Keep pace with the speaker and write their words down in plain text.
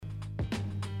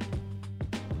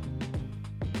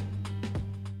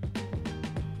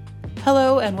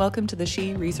Hello and welcome to the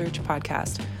She Research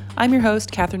Podcast. I'm your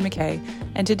host, Catherine McKay,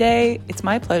 and today it's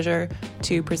my pleasure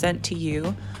to present to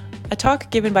you a talk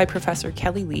given by Professor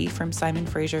Kelly Lee from Simon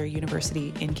Fraser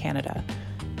University in Canada.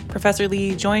 Professor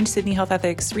Lee joined Sydney Health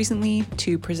Ethics recently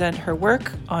to present her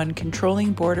work on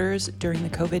controlling borders during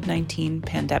the COVID-19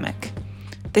 pandemic.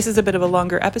 This is a bit of a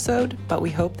longer episode, but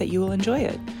we hope that you will enjoy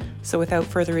it. So without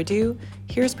further ado,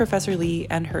 here's Professor Lee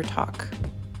and her talk.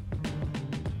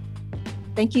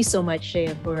 Thank you so much, Shea,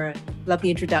 for a lovely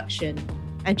introduction.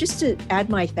 And just to add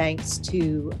my thanks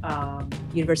to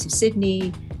University of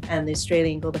Sydney and the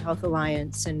Australian Global Health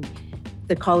Alliance and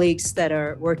the colleagues that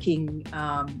are working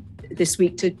this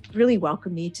week to really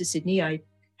welcome me to Sydney. I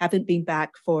haven't been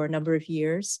back for a number of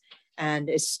years, and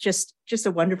it's just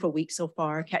a wonderful week so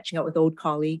far, catching up with old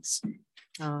colleagues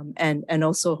and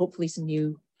also hopefully some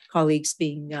new colleagues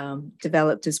being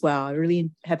developed as well. I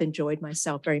really have enjoyed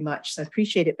myself very much, so I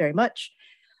appreciate it very much.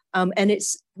 And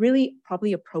it's really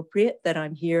probably appropriate that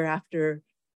I'm here after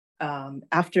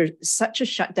such a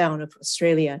shutdown of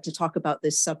Australia to talk about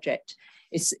this subject.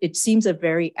 It seems a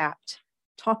very apt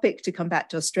topic to come back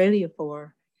to Australia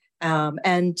for.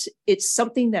 And it's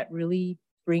something that really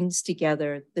brings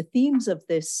together the themes of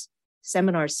this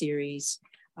seminar series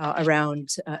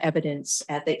around evidence,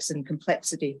 ethics, and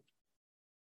complexity.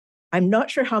 I'm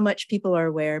not sure how much people are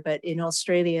aware, but in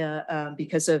Australia,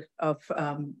 because of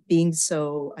being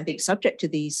so, I think, subject to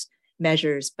these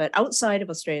measures, but outside of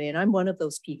Australia, and I'm one of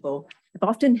those people, I've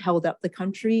often held up the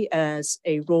country as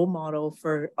a role model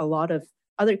for a lot of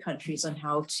other countries on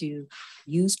how to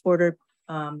use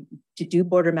to do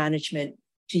border management,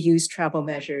 to use travel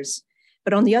measures.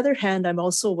 But on the other hand, I'm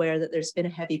also aware that there's been a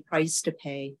heavy price to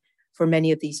pay for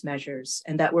many of these measures,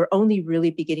 and that we're only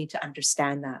really beginning to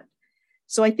understand that.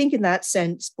 So I think in that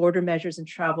sense, border measures and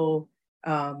travel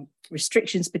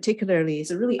restrictions particularly is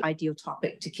a really ideal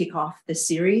topic to kick off this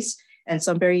series. And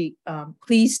so I'm very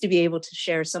pleased to be able to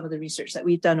share some of the research that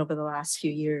we've done over the last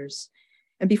few years.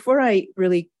 And before I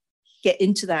really get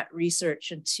into that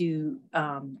research and to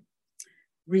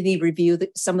really review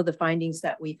some of the findings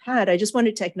that we've had, I just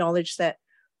wanted to acknowledge that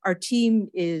our team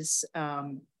is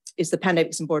the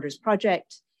Pandemics and Borders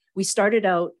Project. We started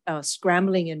out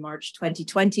scrambling in March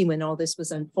 2020 when all this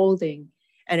was unfolding,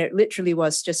 and it literally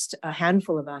was just a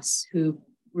handful of us who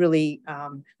really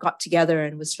got together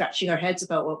and was scratching our heads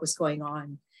about what was going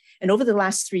on. And over the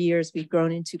last 3 years, we've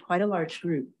grown into quite a large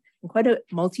group, and quite a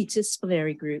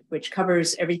multidisciplinary group, which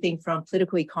covers everything from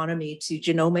political economy to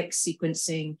genomics,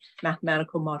 sequencing,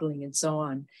 mathematical modeling, and so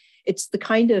on. It's the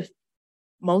kind of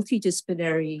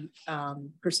multidisciplinary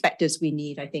perspectives we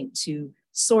need, I think, to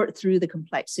sort through the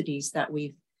complexities that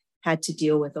we've had to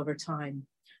deal with over time.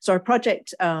 So our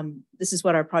project, this is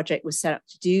what our project was set up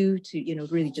to do, to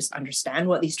really just understand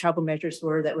what these travel measures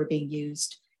were that were being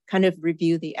used, kind of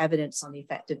review the evidence on the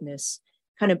effectiveness,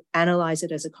 kind of analyze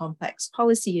it as a complex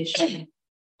policy issue.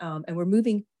 And we're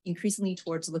moving increasingly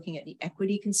towards looking at the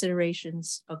equity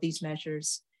considerations of these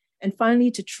measures. And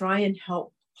finally, to try and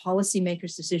help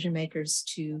policymakers, decision makers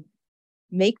to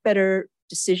make better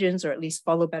decisions, or at least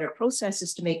follow better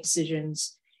processes to make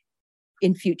decisions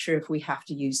in future if we have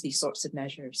to use these sorts of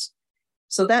measures.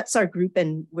 So that's our group,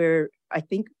 and we're, I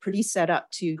think, pretty set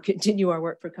up to continue our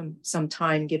work for some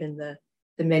time, given the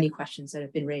many questions that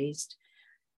have been raised.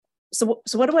 So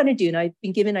what do I want to do? And I've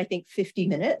been given, I think, 50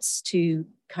 minutes to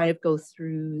kind of go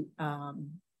through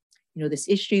this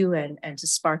issue and to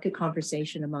spark a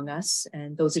conversation among us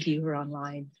and those of you who are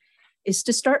online, is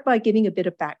to start by giving a bit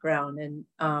of background.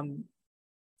 And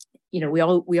we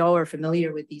all are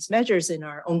familiar with these measures in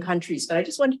our own countries, but I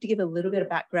just wanted to give a little bit of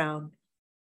background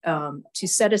to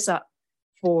set us up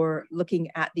for looking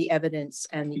at the evidence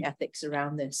and the ethics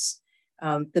around this.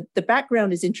 The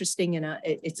background is interesting, and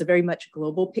it's a very much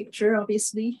global picture,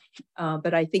 obviously,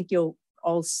 but I think you'll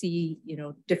all see,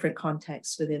 different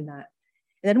contexts within that.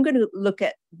 And then I'm going to look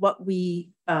at what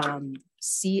we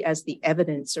see as the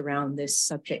evidence around this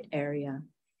subject area,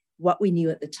 what we knew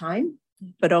at the time,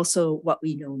 but also what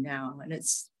we know now. And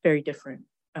it's very different,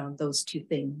 those two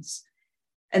things.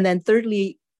 And then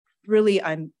thirdly, really,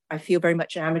 I feel very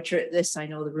much an amateur at this. I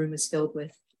know the room is filled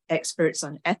with experts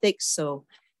on ethics. So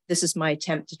this is my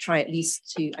attempt to try at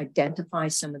least to identify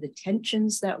some of the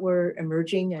tensions that were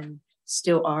emerging and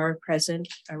still are present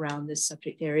around this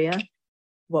subject area,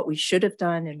 what we should have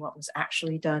done and what was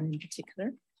actually done in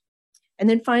particular. And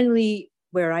then finally,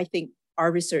 where I think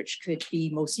our research could be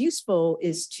most useful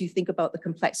is to think about the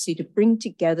complexity, to bring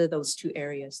together those two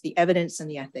areas, the evidence and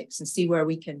the ethics, and see where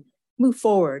we can move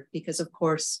forward. Because of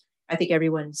course, I think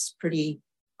everyone's pretty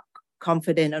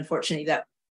confident, unfortunately, that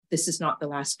this is not the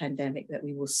last pandemic that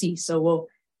we will see. So we'll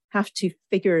have to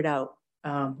figure it out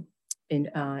in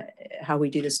how we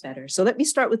do this better. So let me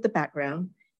start with the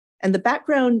background. And the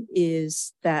background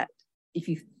is that if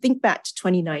you think back to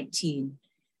 2019,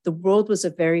 the world was a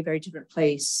very, very different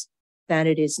place than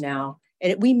it is now.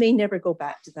 And we may never go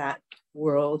back to that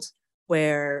world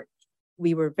where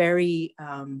we were very,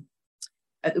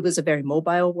 it was a very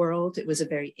mobile world. It was a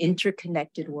very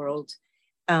interconnected world.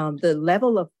 The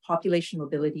level of population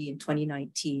mobility in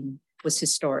 2019 was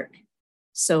historic.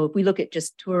 So if we look at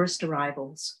just tourist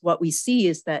arrivals, what we see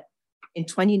is that in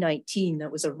 2019,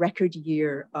 that was a record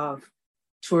year of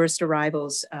tourist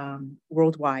arrivals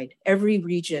worldwide. Every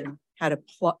region had a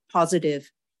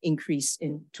positive increase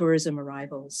in tourism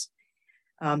arrivals.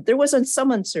 There was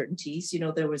some uncertainties.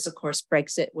 There was, of course,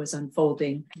 Brexit was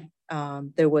unfolding.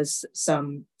 There was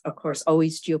some, of course,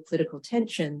 always geopolitical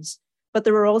tensions, but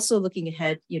they were also looking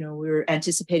ahead. We were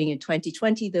anticipating in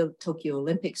 2020, the Tokyo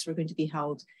Olympics were going to be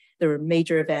held. There were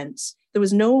major events. There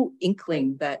was no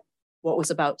inkling that what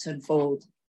was about to unfold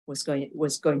was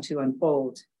going to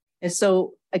unfold. And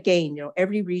so again,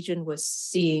 every region was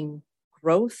seeing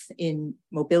growth in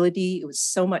mobility. It was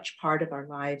so much part of our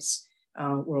lives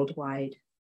worldwide.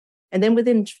 And then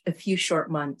within a few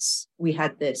short months, we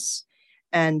had this.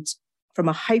 And from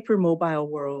a hypermobile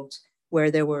world where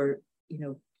there were,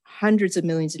 hundreds of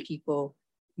millions of people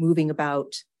moving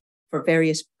about for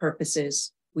various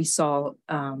purposes, we saw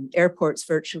airports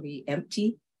virtually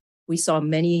empty. We saw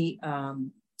many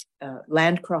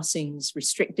land crossings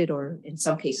restricted or in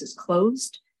some cases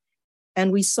closed.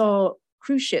 And we saw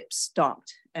cruise ships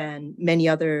docked and many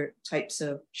other types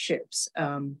of ships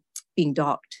being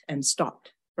docked and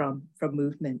stopped from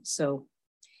movement. So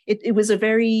it was a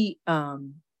very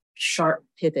sharp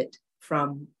pivot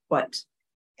from what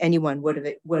anyone would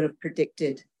have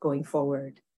predicted going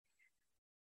forward.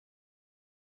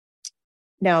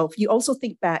 Now, if you also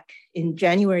think back in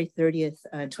January 30th,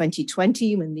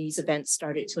 2020, when these events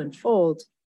started to unfold,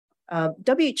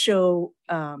 WHO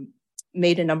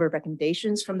made a number of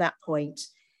recommendations from that point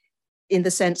in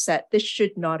the sense that this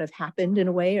should not have happened in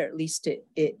a way, or at least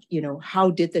how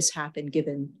did this happen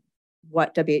given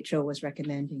what WHO was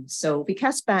recommending? So we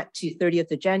cast back to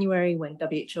 30th of January when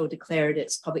WHO declared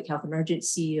its public health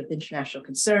emergency of international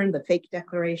concern, the fake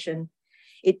declaration.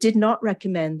 It did not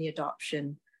recommend the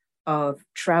adoption of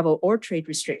travel or trade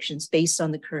restrictions based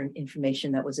on the current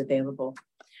information that was available.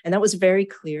 And that was very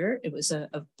clear. It was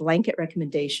a blanket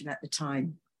recommendation at the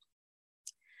time.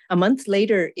 A month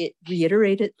later, it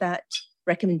reiterated that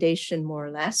recommendation more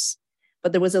or less,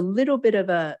 but there was a little bit of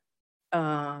a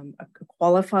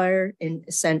qualifier in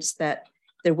a sense that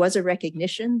there was a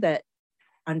recognition that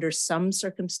under some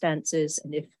circumstances,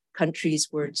 and if countries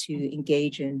were to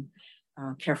engage in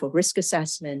careful risk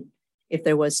assessment, if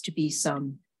there was to be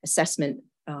some assessment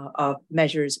of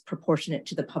measures proportionate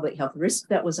to the public health risk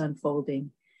that was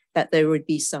unfolding, that there would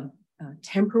be some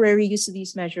temporary use of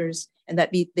these measures and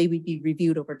that they would be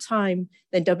reviewed over time,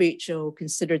 then WHO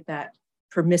considered that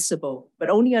permissible, but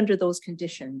only under those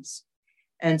conditions.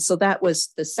 And so that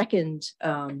was the second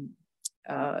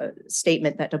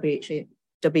statement that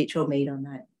WHO made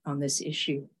on this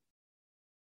issue.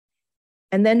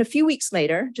 And then a few weeks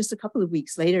later, just a couple of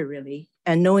weeks later, really,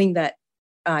 and knowing that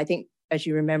I think, as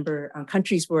you remember,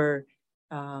 countries were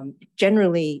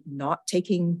generally not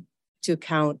taking to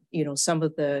account, some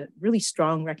of the really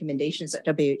strong recommendations that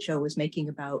WHO was making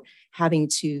about having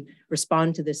to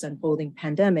respond to this unfolding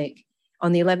pandemic.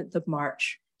 On the 11th of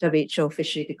March, WHO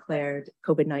officially declared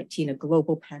COVID-19 a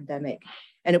global pandemic.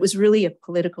 And it was really a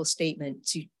political statement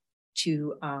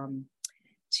to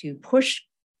push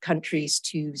countries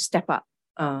to step up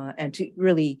and to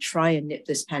really try and nip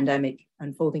this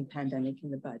unfolding pandemic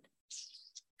in the bud.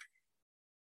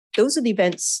 Those are the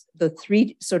events, the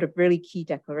three sort of really key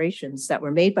declarations that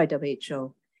were made by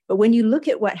WHO. But when you look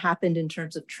at what happened in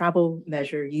terms of travel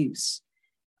measure use,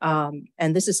 and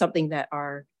this is something that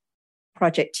our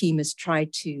project team has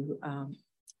tried to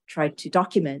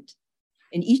document,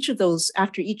 in each of those,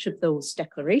 after each of those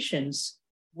declarations,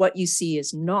 what you see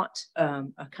is not a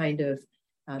kind of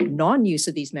non-use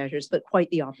of these measures, but quite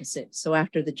the opposite. So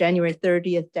after the January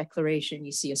 30th declaration,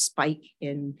 you see a spike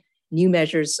in new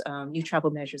measures, new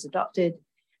travel measures adopted.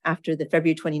 After the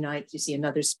February 29th, you see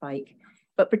another spike.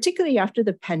 But particularly after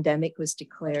the pandemic was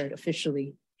declared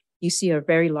officially, you see a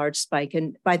very large spike.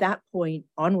 And by that point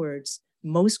onwards,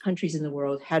 most countries in the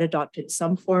world had adopted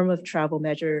some form of travel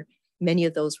measure. Many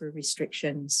of those were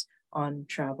restrictions on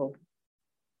travel.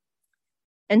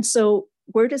 And so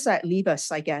where does that leave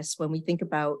us, I guess, when we think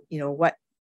about,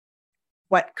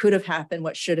 what could have happened,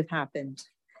 what should have happened?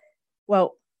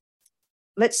 Well,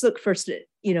 let's look first at,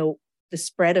 the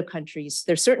spread of countries.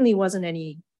 There certainly wasn't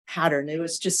any pattern. It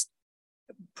was just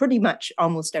pretty much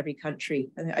almost every country.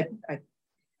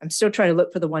 I'm still trying to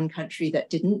look for the one country that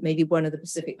didn't, maybe one of the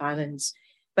Pacific Islands.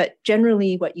 But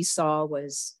generally what you saw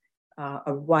was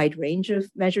a wide range of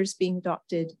measures being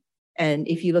adopted. And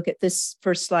if you look at this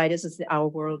first slide, this is the Our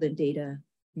World in Data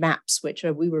maps, which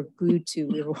we were glued to.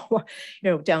 We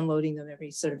were downloading them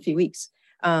every sort of few weeks.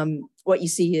 What you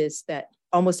see is that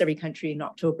almost every country in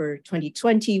October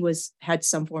 2020 had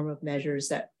some form of measures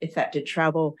that affected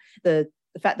travel. The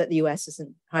fact that the US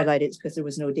isn't highlighted is because there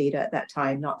was no data at that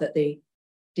time, not that they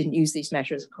didn't use these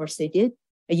measures. Of course they did.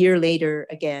 A year later,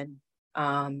 again,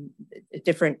 a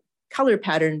different color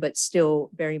pattern, but still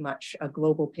very much a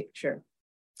global picture.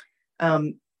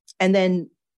 And then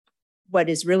what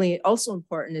is really also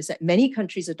important is that many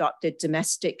countries adopted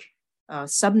domestic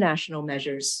subnational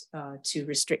measures to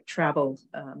restrict travel.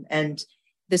 And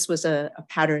this was a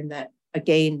pattern that,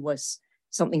 again, was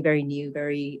something very new,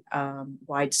 very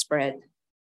widespread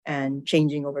and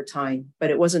changing over time.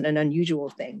 But it wasn't an unusual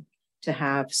thing to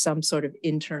have some sort of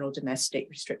internal domestic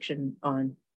restriction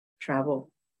on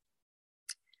travel.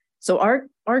 So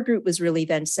our group was really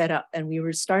then set up, and we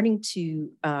were starting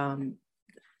to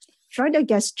try to, I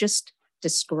guess, just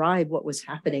describe what was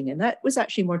happening. And that was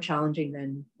actually more challenging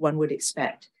than one would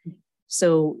expect.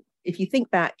 So if you think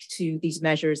back to these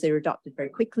measures, they were adopted very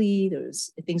quickly.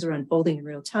 Things were unfolding in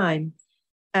real time,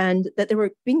 and that they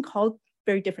were being called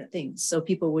very different things. So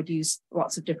people would use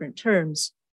lots of different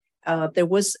terms. There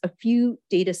was a few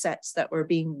data sets that were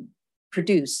being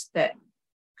produced that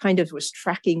kind of was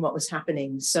tracking what was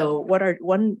happening. So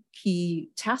one key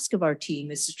task of our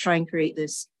team is to try and create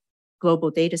this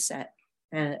global data set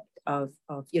of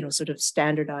sort of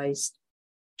standardized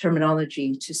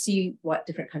terminology to see what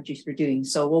different countries were doing.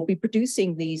 So we'll be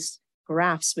producing these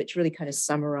graphs which really kind of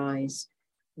summarize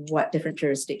what different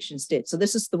jurisdictions did. So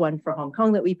this is the one for Hong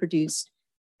Kong that we produced.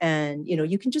 And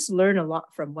you can just learn a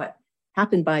lot from what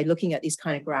happened by looking at these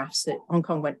kind of graphs. That Hong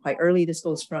Kong went quite early. This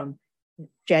goes from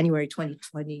January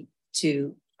 2020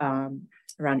 to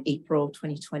around April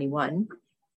 2021.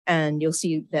 And you'll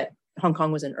see that Hong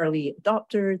Kong was an early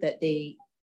adopter, that they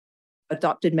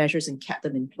adopted measures and kept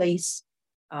them in place,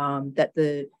 that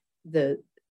the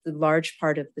large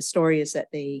part of the story is that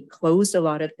they closed a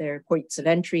lot of their points of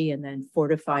entry and then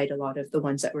fortified a lot of the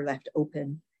ones that were left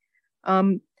open.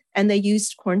 And they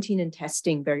used quarantine and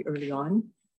testing very early on,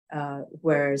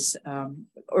 whereas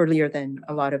earlier than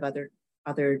a lot of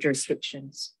other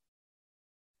jurisdictions.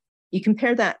 You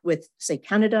compare that with, say,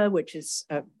 Canada, which is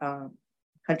a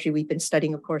country we've been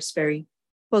studying, of course, very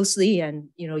closely, and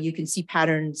you can see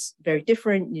patterns very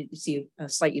different. You see a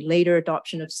slightly later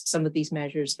adoption of some of these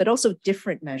measures, but also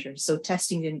different measures. So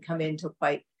testing didn't come in until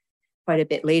quite a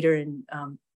bit later, in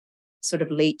sort of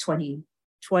late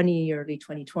 2020, early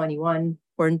 2021.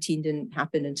 Quarantine didn't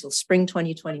happen until spring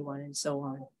 2021, and so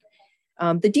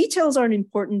on. The details aren't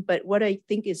important, but what I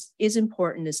think is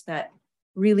important is that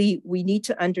really we need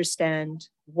to understand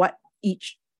what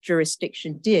each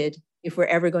jurisdiction did if we're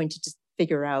ever going to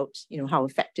figure out, how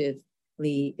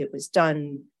effectively it was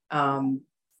done,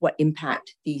 what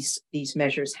impact these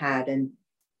measures had. And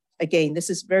again, this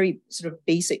is very sort of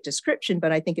basic description,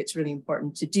 but I think it's really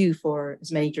important to do for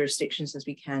as many jurisdictions as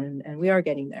we can, and we are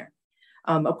getting there.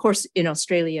 Of course, in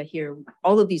Australia here,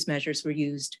 all of these measures were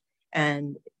used,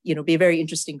 and be a very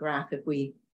interesting graph if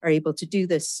we are able to do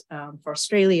this for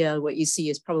Australia. What you see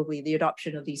is probably the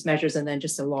adoption of these measures and then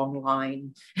just a long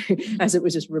line as it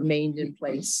was just remained in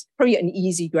place. Probably an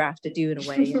easy graph to do in a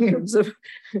way in terms of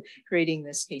creating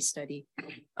this case study.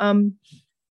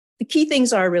 The key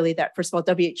things are really that, first of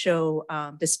all, WHO,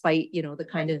 despite the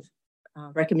kind of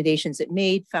recommendations it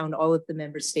made, found all of the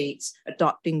member states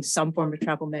adopting some form of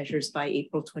travel measures by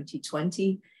April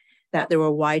 2020, that there were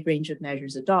a wide range of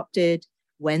measures adopted,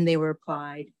 when they were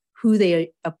applied, who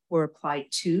they were applied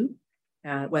to,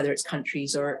 whether it's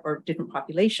countries or different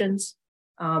populations.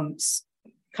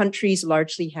 Countries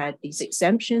largely had these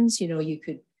exemptions. You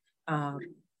could,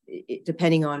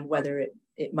 depending on whether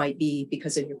it might be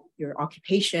because of your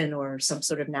occupation or some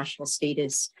sort of national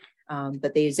status,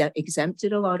 but they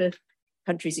exempted a lot of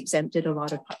countries, exempted a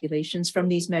lot of populations from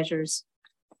these measures.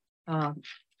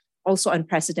 Also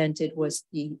unprecedented was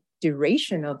the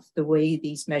duration of the way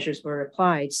these measures were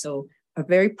applied. So a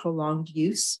very prolonged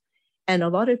use and a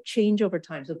lot of change over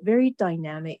time. So very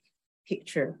dynamic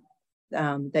picture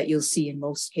that you'll see in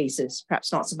most cases,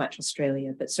 perhaps not so much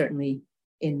Australia, but certainly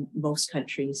in most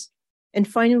countries. And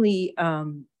finally,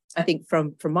 I think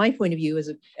from my point of view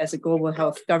as a global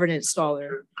health governance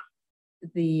scholar,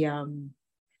 the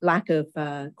lack of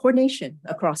coordination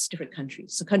across different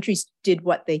countries. So countries did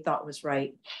what they thought was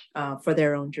right for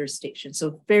their own jurisdiction.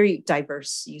 So very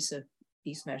diverse use of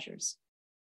these measures.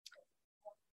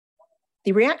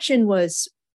 The reaction was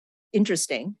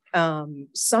interesting.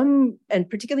 Some, and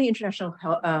particularly international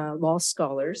law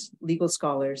scholars, legal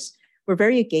scholars, were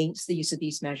very against the use of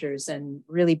these measures and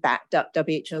really backed up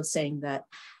WHO, saying that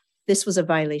this was a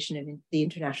violation of the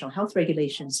international health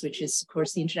regulations, which is, of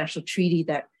course, the international treaty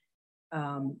that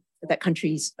that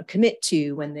countries commit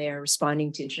to when they are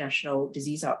responding to international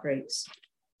disease outbreaks.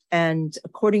 And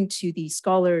according to the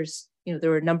scholars,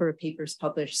 there were a number of papers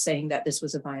published saying that this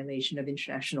was a violation of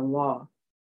international law.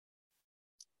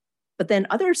 But then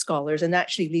other scholars, and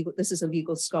actually this is a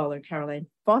legal scholar, Caroline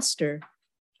Foster,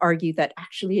 argued that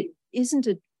actually it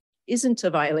isn't a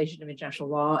violation of international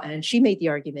law. And she made the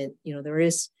argument, there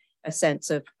is a sense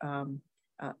of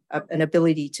an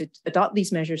ability to adopt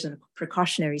these measures in a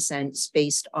precautionary sense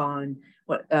based on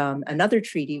what another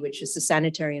treaty, which is the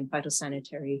Sanitary and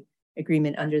Phytosanitary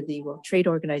Agreement under the World Trade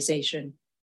Organization,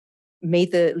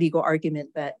 made the legal argument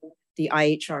that the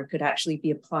IHR could actually be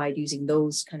applied using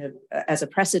those kind of as a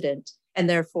precedent, and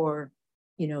therefore,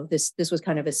 this was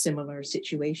kind of a similar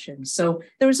situation. So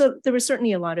there was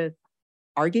certainly a lot of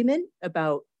argument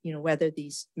about whether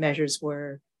these measures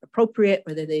were appropriate,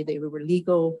 whether they were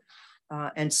legal,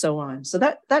 and so on. So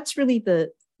that's really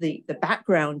the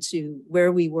background to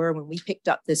where we were when we picked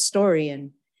up this story,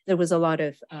 and there was a lot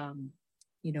of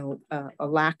a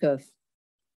lack of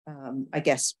I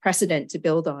guess, precedent to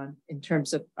build on in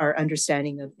terms of our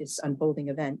understanding of this unfolding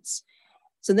events.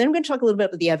 So then I'm going to talk a little bit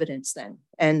about the evidence then.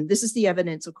 And this is the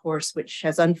evidence, of course, which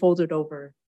has unfolded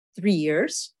over 3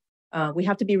 years. We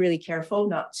have to be really careful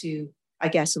not to, I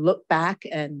guess, look back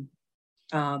and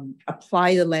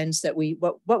apply the lens that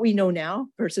what we know now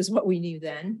versus what we knew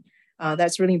then.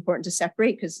 That's really important to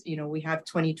separate because, we have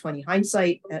 2020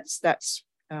 hindsight. That's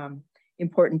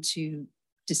important to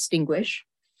distinguish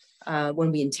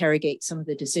when we interrogate some of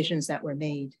the decisions that were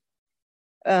made.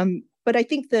 But I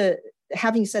think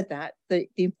having said that, the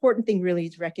important thing really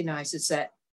to recognize is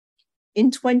that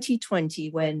in 2020,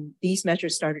 when these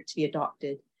measures started to be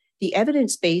adopted, the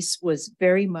evidence base was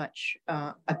very much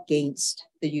against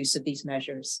the use of these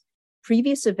measures.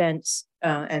 Previous events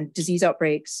and disease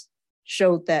outbreaks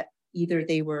showed that either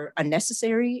they were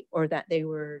unnecessary or that they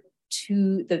were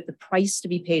the price to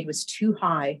be paid was too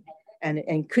high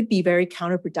and could be very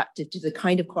counterproductive to the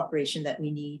kind of cooperation that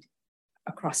we need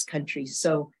across countries.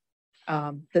 So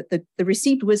the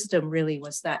received wisdom really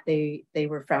was that they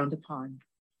were frowned upon.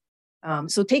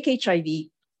 So take HIV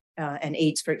and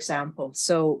AIDS, for example.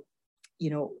 So,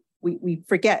 we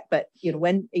forget, but,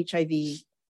 when HIV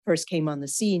first came on the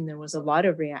scene, there was a lot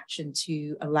of reaction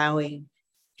to allowing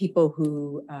people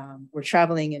who were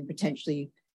traveling and potentially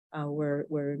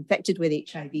were infected with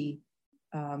HIV,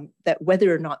 that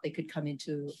whether or not they could come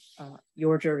into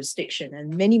your jurisdiction.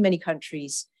 And many, many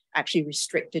countries actually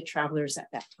restricted travelers at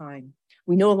that time.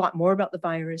 We know a lot more about the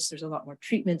virus. There's a lot more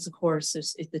treatments, of course.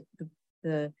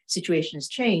 The situation has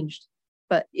changed.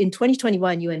 But in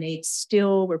 2021, UNAIDS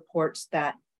still reports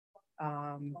that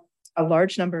a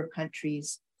large number of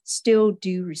countries still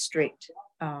do restrict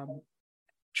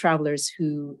travelers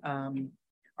who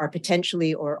are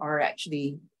potentially or are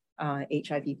actually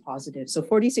HIV positive. So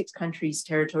 46 countries,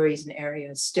 territories, and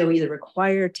areas still either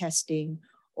require testing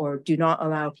or do not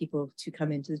allow people to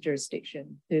come into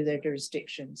their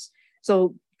jurisdictions.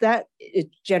 So that is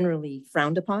generally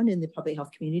frowned upon in the public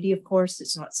health community, of course.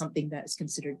 It's not something that is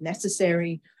considered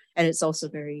necessary, and it's also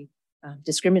very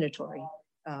discriminatory.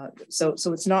 So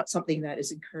it's not something that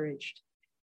is encouraged.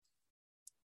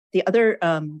 The other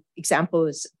example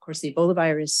is, of course, the Ebola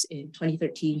virus in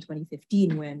 2013,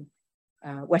 2015, when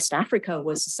West Africa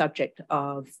was the subject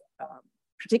of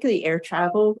particularly air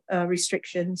travel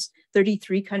restrictions.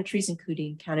 33 countries,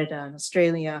 including Canada and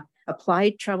Australia,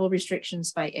 applied travel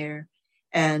restrictions by air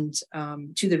and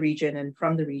to the region and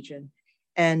from the region.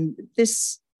 And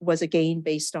this was again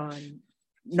based on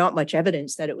not much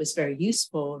evidence that it was very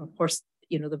useful. And of course,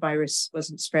 the virus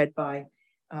wasn't spread by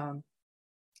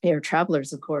air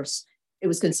travelers, of course. It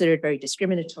was considered very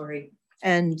discriminatory.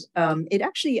 And it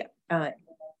actually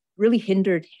really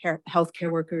hindered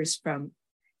healthcare workers from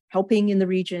helping in the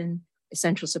region,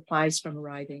 essential supplies from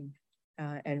arriving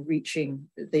and reaching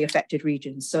the affected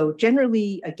regions. So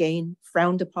generally, again,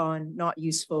 frowned upon, not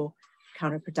useful,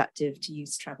 counterproductive to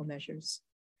use travel measures.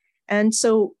 And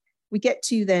so we get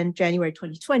to then January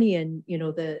 2020, and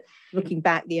looking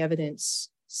back, the evidence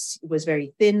was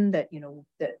very thin. That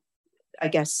that I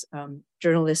guess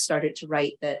journalists started to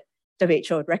write that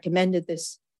WHO had recommended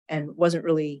this and wasn't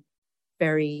really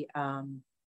very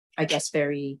I guess,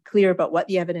 very clear about what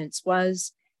the evidence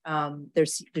was. There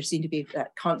seemed to be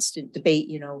that constant debate,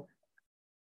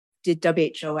 did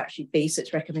WHO actually base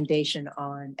its recommendation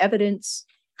on evidence?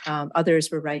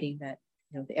 Others were writing that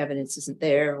the evidence isn't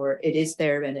there, or it is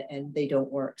there and they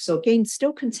don't work. So again,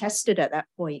 still contested at that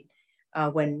point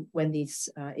when these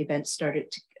events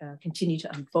started to continue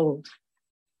to unfold.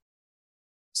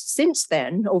 Since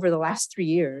then, over the last 3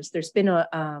 years, there's been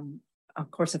of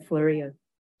course, a flurry of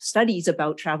studies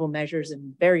about travel measures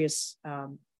and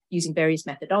using various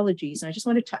methodologies. And I just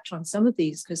want to touch on some of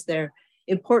these because they're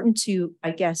important to,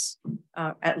 I guess,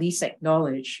 at least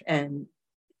acknowledge. And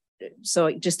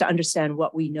so just to understand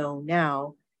what we know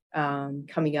now,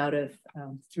 coming out of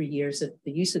 3 years of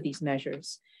the use of these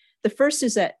measures. The first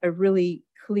is that a really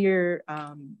clear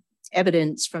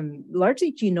evidence from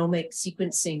largely genomic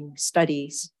sequencing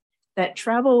studies that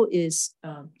travel is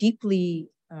deeply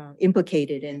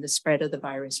implicated in the spread of the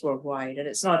virus worldwide. And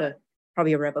it's not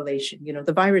probably a revelation.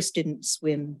 The virus didn't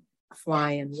swim,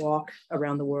 fly, and walk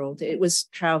around the world. It was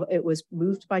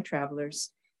moved by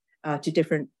travelers to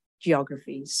different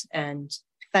geographies. And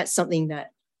that's something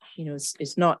that,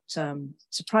 is not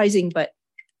surprising, but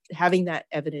having that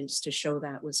evidence to show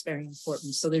that was very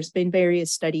important. So there's been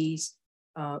various studies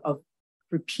of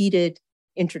repeated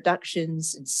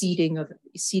introductions and seeding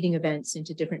events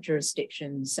into different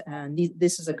jurisdictions. And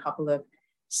this is a couple of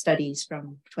studies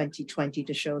from 2020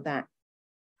 to show that.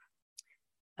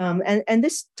 And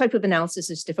this type of analysis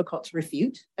is difficult to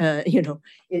refute.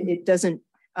 It doesn't.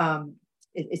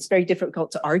 It's very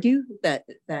difficult to argue that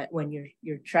when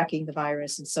you're tracking the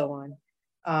virus and so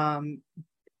on.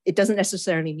 It doesn't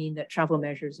necessarily mean that travel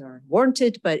measures are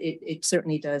warranted, but it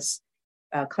certainly does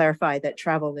clarify that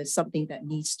travel is something that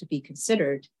needs to be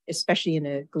considered, especially in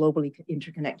a globally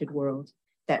interconnected world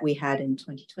that we had in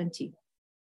 2020.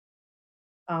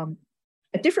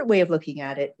 A different way of looking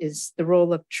at it is the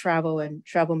role of travel and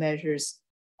travel measures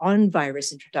on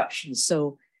virus introduction.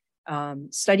 So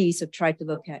studies have tried to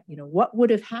look at, what would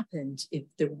have happened if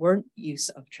there weren't use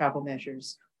of travel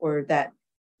measures, or that,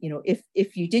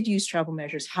 if you did use travel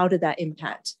measures, how did that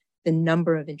impact the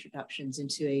number of introductions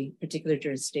into a particular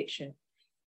jurisdiction?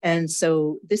 And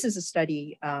so this is a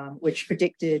study which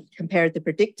compared the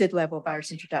predicted level of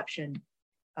virus introduction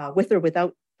with or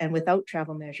without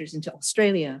travel measures into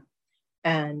Australia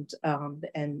and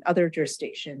other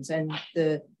jurisdictions. And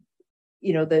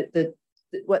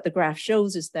what the graph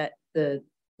shows is that the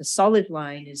solid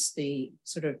line is the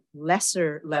sort of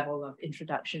lesser level of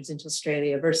introductions into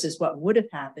Australia versus what would have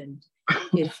happened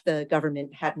if the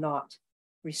government had not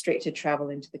restricted travel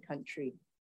into the country.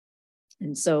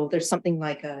 And so there's something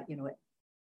like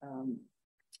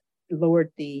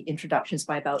lowered the introductions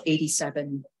by about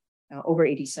over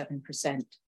 87%.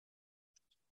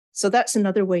 So that's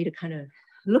another way to kind of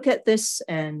look at this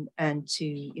and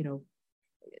to,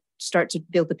 start to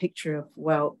build the picture of,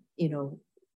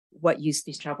 what use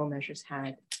these travel measures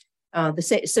had.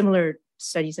 Similar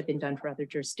studies have been done for other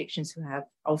jurisdictions who have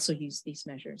also used these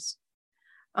measures.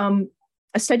 A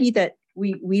study that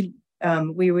we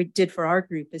did for our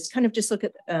group is kind of just look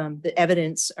at the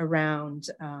evidence around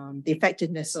the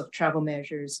effectiveness of travel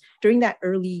measures during that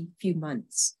early few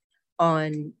months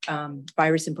on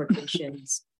virus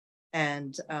importations,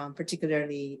 and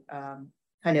particularly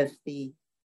kind of the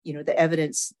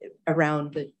evidence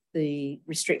around the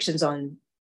restrictions on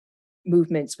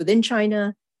movements within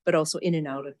China, but also in and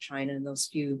out of China in those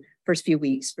first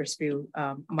few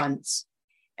months.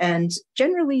 And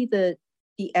generally, the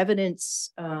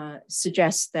evidence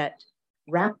suggests that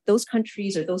those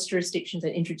countries or those jurisdictions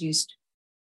that introduced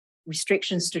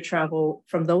restrictions to travel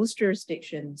from those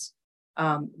jurisdictions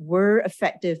were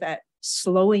effective at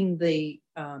slowing the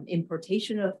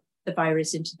importation of the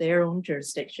virus into their own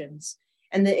jurisdictions.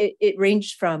 And it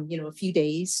ranged from a few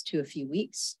days to a few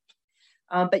weeks.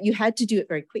 But you had to do it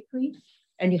very quickly,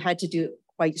 and you had to do it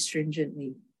quite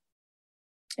stringently.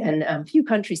 And a few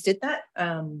countries did that.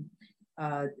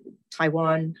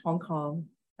 Taiwan, Hong Kong,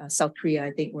 South Korea,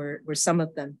 I think were some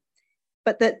of them.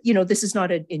 But that, this is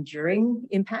not an enduring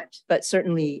impact, but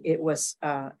certainly it was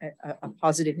a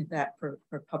positive impact for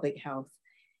public health.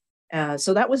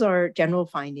 So that was our general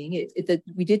finding.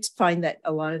 We did find that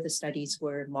a lot of the studies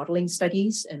were modeling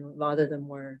studies, and a lot of them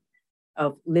were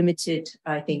of limited,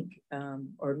 I think,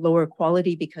 or lower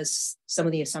quality, because some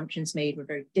of the assumptions made were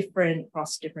very different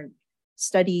across different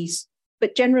studies.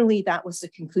 But generally, that was the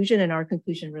conclusion, and our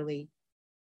conclusion really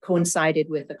coincided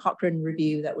with the Cochrane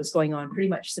review that was going on pretty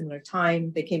much similar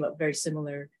time. They came up with very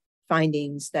similar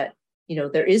findings that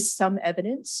there is some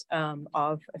evidence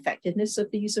of effectiveness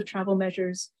of the use of travel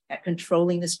measures at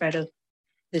controlling the spread of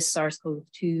this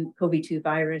SARS-CoV-2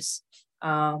 virus.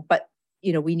 But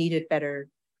we needed better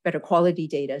quality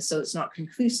data, so it's not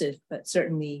conclusive, but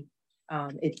certainly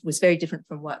it was very different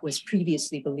from what was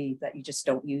previously believed, that you just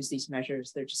don't use these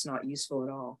measures, they're just not useful at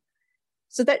all.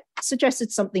 So that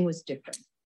suggested something was different.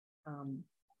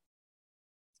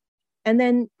 And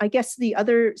then I guess the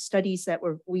other studies that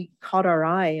we caught our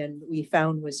eye and we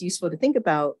found was useful to think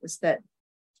about was that,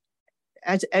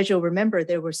 as you'll remember,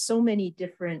 there were so many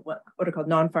different what are called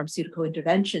non-pharmaceutical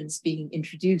interventions being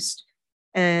introduced.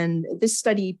 And this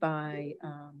study by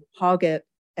Hoggett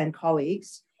and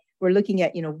colleagues were looking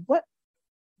at,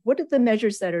 what are the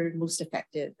measures that are most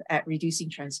effective at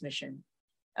reducing transmission?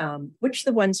 Which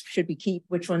the ones should we keep?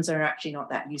 Which ones are actually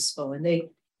not that useful? And they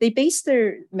based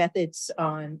their methods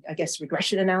on, I guess,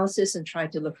 regression analysis and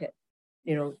tried to look at,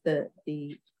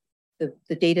 the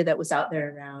data that was out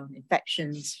there around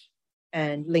infections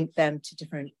and link them to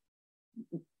different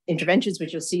interventions,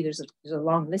 which you'll see there's a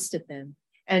long list of them.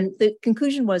 And the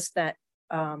conclusion was that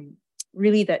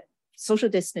really that social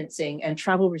distancing and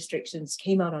travel restrictions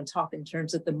came out on top in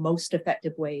terms of the most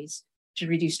effective ways to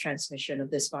reduce transmission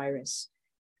of this virus.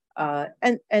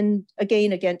 And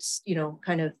again, against,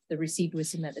 kind of the received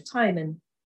wisdom at the time. And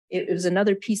it was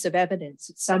another piece of evidence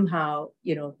that somehow,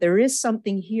 there is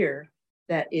something here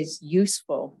that is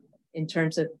useful in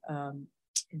terms of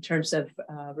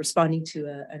responding to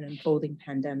an unfolding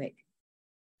pandemic.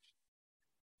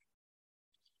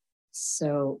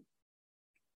 So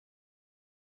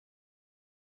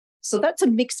that's a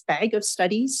mixed bag of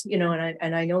studies,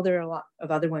 and I know there are a lot of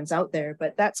other ones out there,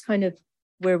 but that's kind of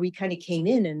where we kind of came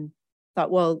in and thought,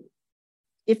 well,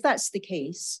 if that's the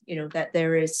case, that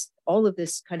there is all of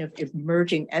this kind of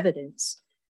emerging evidence,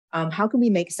 how can we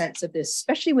make sense of this,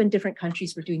 especially when different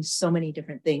countries were doing so many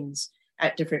different things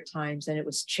at different times, and it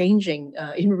was changing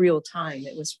in real time.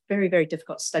 It was very, very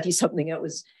difficult to study something that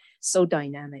was so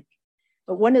dynamic.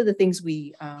 But one of the things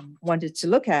we wanted to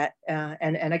look at,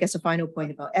 and I guess a final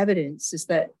point about evidence, is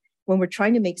that when we're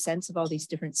trying to make sense of all these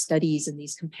different studies and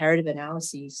these comparative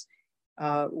analyses,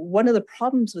 one of the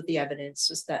problems with the evidence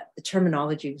was that the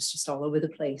terminology was just all over the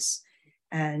place.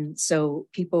 And so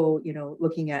people,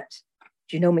 looking at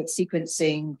genomic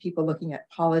sequencing, people looking at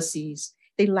policies,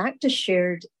 they lacked a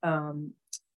shared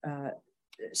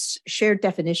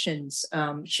definitions,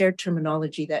 shared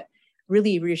terminology that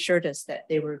really reassured us that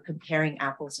they were comparing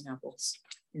apples and apples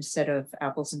instead of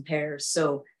apples and pears.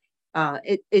 So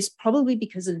it is probably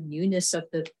because of the newness of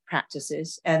the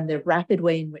practices and the rapid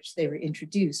way in which they were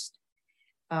introduced,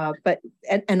 but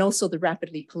also the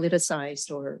rapidly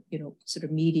politicized or sort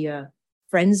of media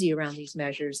frenzy around these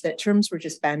measures, that terms were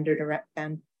just bandied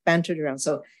around.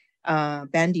 So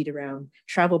bandied around: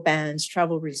 travel bans,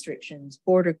 travel restrictions,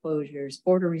 border closures,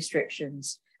 border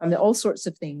restrictions, all sorts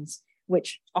of things,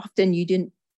 which often you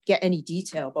didn't get any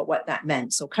detail about what that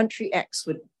meant. So country X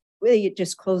would really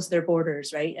just close their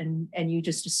borders, right? And you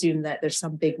just assume that there's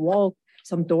some big wall,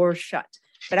 some door shut.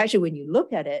 But actually, when you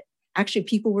look at it, actually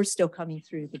people were still coming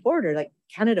through the border. Like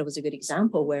Canada was a good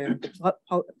example, where the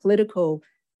political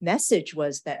message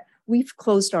was that we've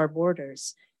closed our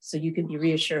borders, so you can be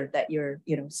reassured that you're,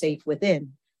 safe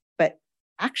within. But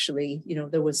actually,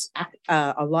 there was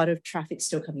a lot of traffic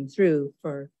still coming through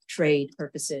for trade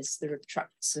purposes. There were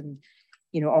trucks and,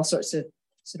 all sorts of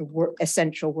sort of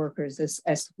essential workers,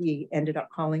 as we ended up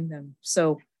calling them.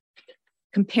 So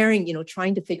comparing,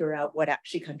 trying to figure out what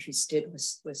actually countries did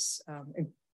was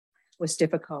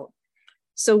difficult.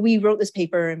 So we wrote this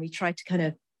paper and we tried to kind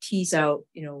of tease out,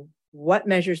 what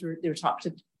measures were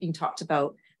being talked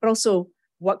about, but also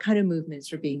what kind of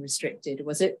movements were being restricted.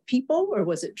 Was it people or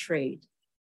was it trade?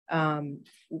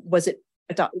 Were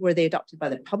they adopted by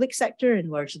the public sector? And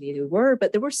largely they were,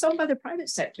 but there were some by the private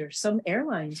sector. Some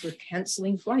airlines were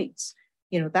canceling flights.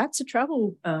 That's a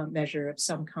travel measure of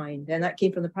some kind, and that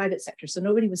came from the private sector. So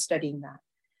nobody was studying that.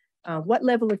 What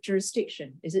level of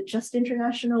jurisdiction? Is it just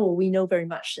international? Well, we know very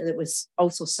much that it was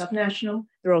also subnational.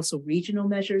 There are also regional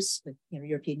measures with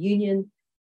European Union.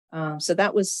 So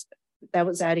that was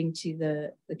adding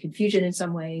to the confusion in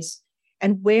some ways.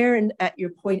 And where, and at your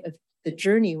point of the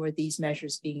journey, were these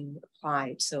measures being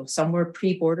applied? So some were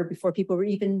pre-border, before people were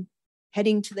even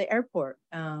heading to the airport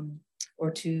or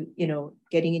to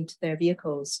getting into their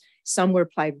vehicles. Some were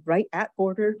applied right at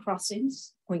border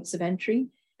crossings, points of entry.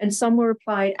 And some were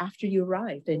applied after you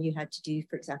arrived and you had to do,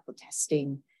 for example,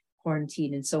 testing,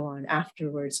 quarantine, and so on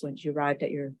afterwards once you arrived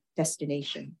at your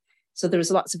destination. So there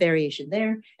was lots of variation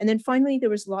there. And then finally,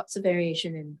 there was lots of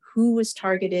variation in who was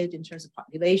targeted in terms of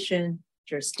population,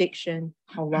 jurisdiction,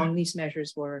 how long these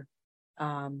measures were,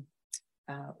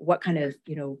 what kind of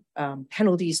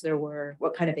penalties there were,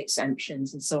 what kind of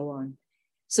exemptions, and so on.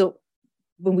 So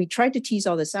when we tried to tease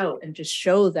all this out and just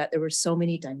show that there were so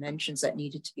many dimensions that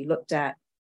needed to be looked at,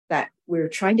 that we're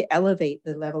trying to elevate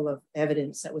the level of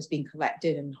evidence that was being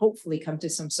collected and hopefully come to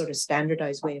some sort of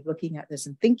standardized way of looking at this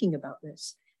and thinking about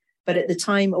this. But at the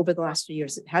time, over the last few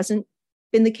years, it hasn't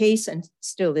been the case and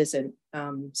still isn't.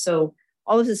 So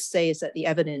all of this to say is that the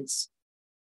evidence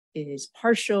is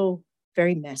partial,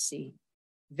 very messy,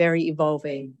 very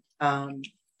evolving,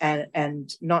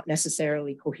 and not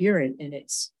necessarily coherent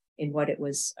in what it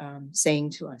was saying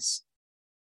to us.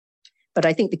 But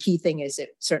I think the key thing is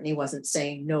it certainly wasn't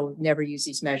saying, no, never use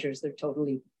these measures, they're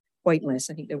totally pointless.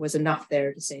 I think there was enough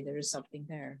there to say there is something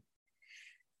there.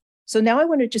 So now I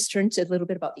want to just turn to a little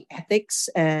bit about the ethics,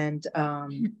 and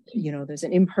there's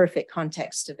an imperfect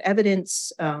context of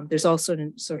evidence. There's also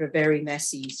a sort of very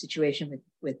messy situation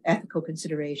with ethical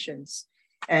considerations.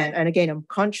 And again, I'm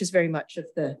conscious very much of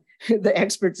the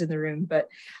experts in the room, but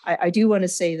I do want to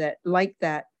say that like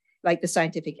the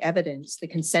scientific evidence, the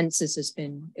consensus has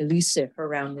been elusive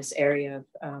around this area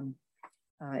of,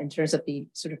 in terms of the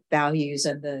sort of values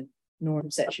and the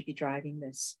norms that should be driving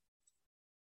this.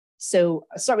 So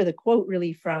I'll start with a quote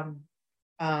really from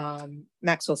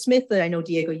Maxwell Smith that I know,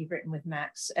 Diego, you've written with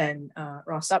Max, and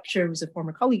Ross Upshur, who's a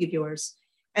former colleague of yours.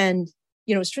 And,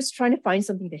 it's just trying to find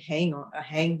something to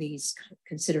hang these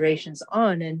considerations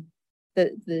on. And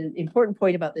the important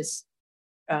point about this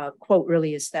quote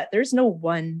really is that there's no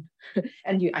one,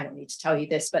 and I don't need to tell you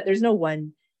this, but there's no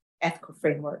one ethical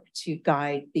framework to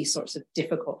guide these sorts of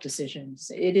difficult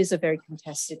decisions. It is a very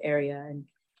contested area.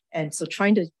 And so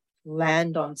trying to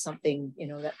land on something,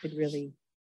 that could really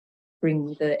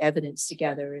bring the evidence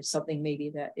together is something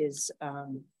maybe that is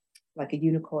like a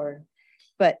unicorn.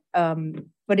 But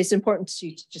it's important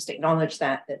to just acknowledge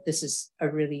that this is a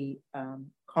really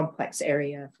complex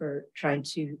area for trying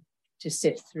to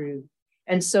sift through.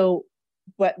 And so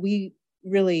what we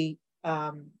really,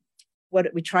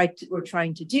 we're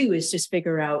trying to do is just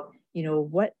figure out,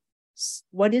 what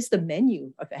is the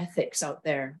menu of ethics out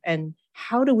there, and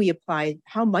how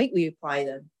might we apply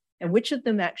them, and which of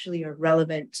them actually are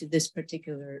relevant to this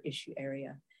particular issue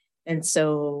area. And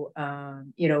so,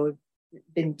 we've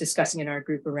been discussing in our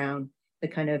group around the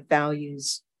kind of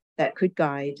values that could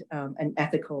guide an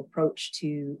ethical approach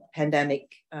to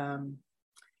pandemic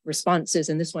responses.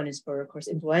 And this one is for, of course,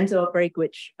 influenza outbreak,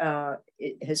 which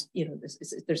it has,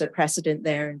 there's a precedent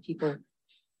there, and people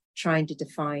trying to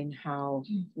define how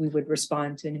we would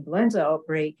respond to an influenza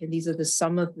outbreak. And these are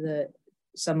some of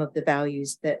the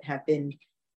values that have been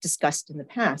discussed in the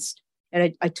past.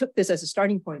 And I took this as a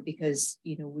starting point because,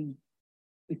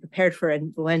 we prepared for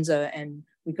influenza and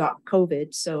we got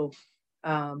COVID. So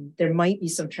there might be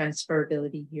some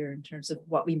transferability here in terms of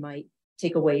what we might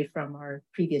take away from our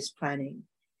previous planning.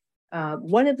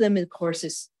 One of them, of course,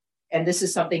 is, and this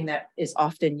is something that is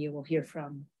often you will hear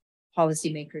from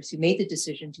policymakers who made the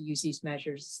decision to use these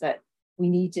measures, that we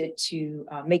needed to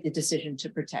make the decision to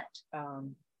protect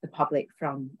the public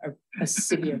from a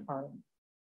severe harm.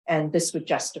 And this would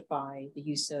justify the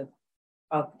use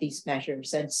of these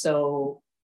measures. And so,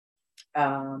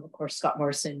 of course, Scott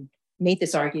Morrison made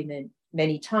this argument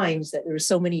many times that there were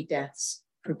so many deaths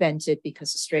prevented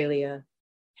because Australia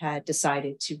had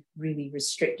decided to really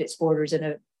restrict its borders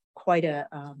in quite a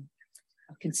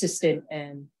consistent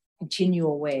and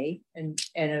continual way, and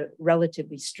a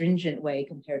relatively stringent way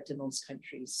compared to most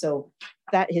countries. So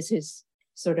that is his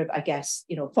sort of, I guess,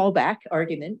 fallback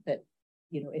argument that,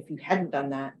 if you hadn't done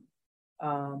that,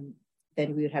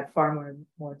 then we would have far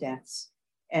more deaths.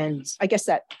 And I guess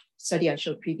that study I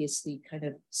showed previously kind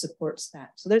of supports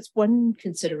that. So that's one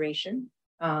consideration.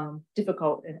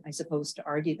 Difficult, I suppose, to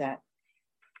argue that.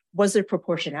 Was there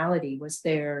proportionality? Was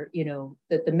there,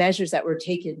 the measures that were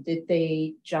taken, did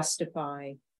they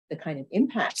justify the kind of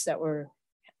impacts that were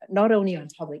not only on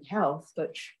public health,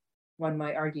 but one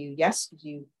might argue, yes,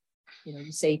 you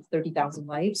saved 30,000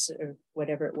 lives or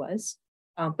whatever it was,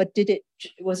 but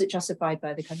was it justified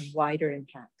by the kind of wider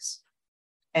impacts?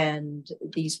 And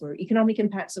these were economic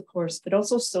impacts, of course, but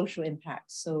also social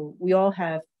impacts. So we all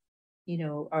have,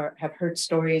 have heard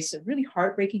stories, really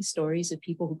heartbreaking stories of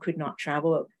people who could not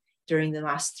travel during the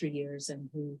last 3 years and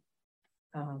who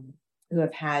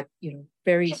have had,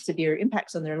 very severe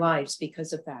impacts on their lives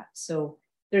because of that. So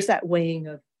there's that weighing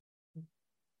of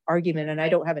argument, and I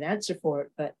don't have an answer for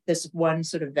it, but this one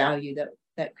sort of value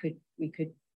that we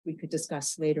could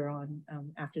discuss later on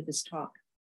after this talk.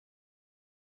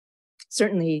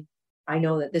 Certainly, I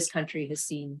know that this country has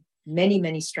seen many,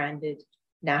 many stranded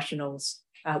nationals.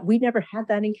 We never had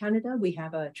that in Canada. We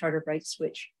have a Charter of Rights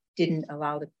which didn't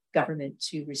allow the government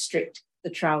to restrict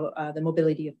the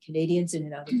mobility of Canadians in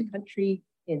and out of the country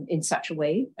in such a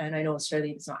way. And I know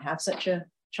Australia does not have such a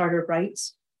Charter of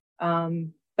Rights.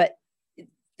 But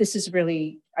this is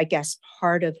really, I guess,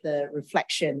 part of the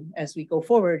reflection as we go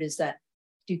forward, is that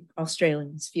do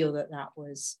Australians feel that that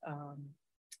was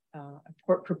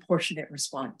a proportionate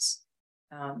response,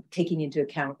 taking into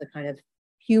account the kind of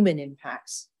human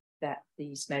impacts that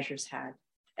these measures had?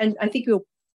 And I think you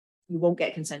won't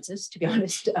get consensus, to be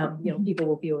honest. People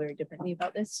will feel very differently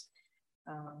about this.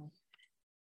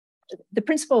 The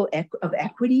principle of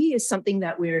equity is something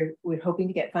that we're hoping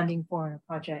to get funding for in a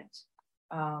project.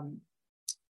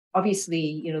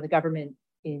 Obviously, the government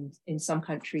in some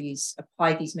countries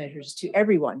apply these measures to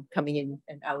everyone coming in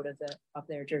and out of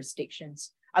their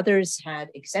jurisdictions. Others had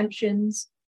exemptions,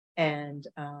 and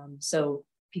so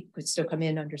people could still come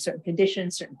in under certain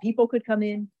conditions. Certain people could come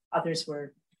in. Others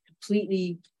were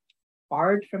completely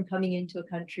barred from coming into a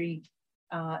country.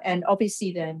 And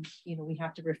obviously then, we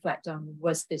have to reflect on,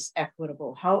 was this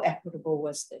equitable? How equitable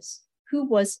was this? Who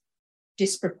was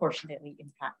disproportionately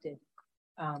impacted?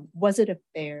 Was it a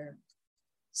fair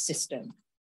system?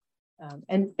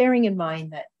 And bearing in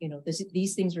mind that,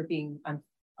 these things were being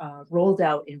rolled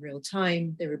out in real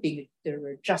time, there were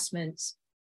adjustments.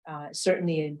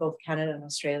 Certainly in both Canada and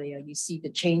Australia, you see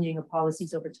the changing of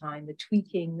policies over time, the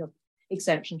tweaking of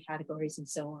exemption categories and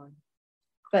so on.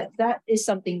 But that is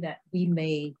something that we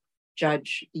may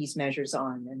judge these measures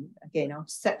on. And again, I'll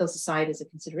set those aside as a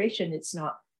consideration. It's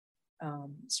not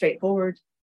straightforward,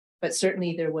 but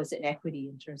certainly there was inequity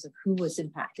in terms of who was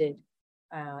impacted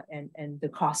and the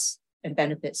costs and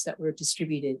benefits that were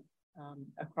distributed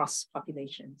across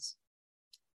populations.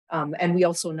 And we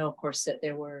also know, of course, that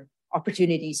there were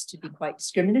opportunities to be quite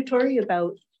discriminatory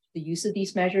about the use of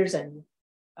these measures. And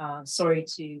sorry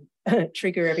to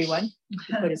trigger everyone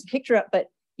to put his picture up, but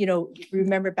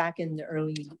remember back in the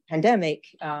early pandemic,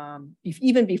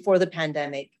 even before the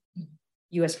pandemic,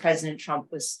 US President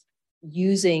Trump was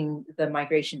using the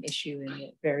migration issue in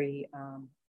a very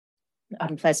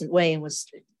unpleasant way, and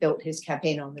built his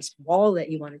campaign on this wall that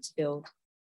he wanted to build.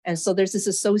 And so there's this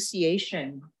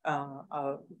association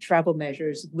of travel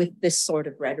measures with this sort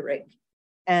of rhetoric.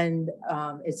 And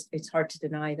it's hard to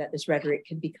deny that this rhetoric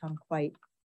can become quite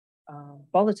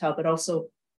volatile, but also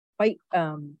quite,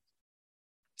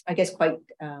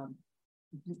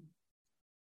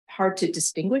 hard to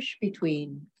distinguish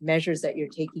between measures that you're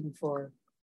taking for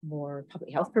more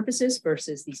public health purposes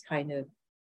versus these kind of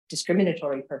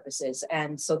discriminatory purposes.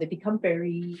 And so they become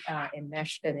very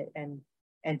enmeshed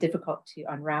and difficult to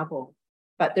unravel.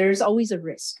 But there's always a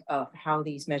risk of how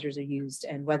these measures are used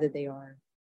and whether they are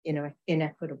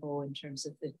inequitable in terms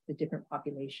of the different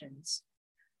populations.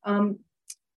 And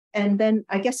then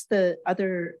I guess the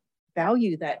other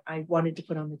value that I wanted to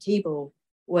put on the table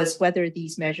was whether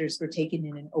these measures were taken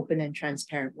in an open and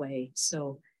transparent way.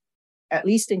 So at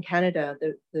least in Canada,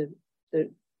 the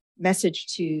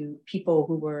message to people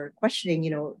who were questioning,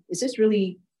 is this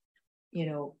really,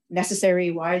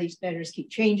 necessary? Why are these measures keep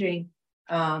changing?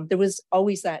 There was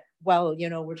always that, well,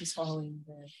 we're just following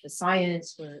the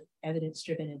science, we're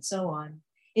evidence-driven and so on.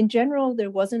 In general,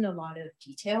 there wasn't a lot of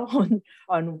detail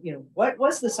on what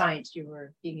was the science you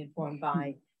were being informed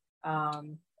by.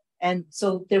 And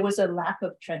so there was a lack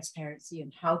of transparency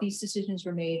in how these decisions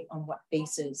were made, on what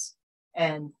basis,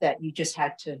 and that you just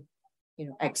had to,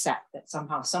 accept that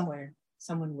somehow, somewhere,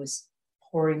 someone was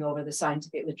poring over the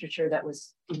scientific literature that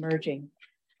was emerging.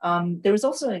 There was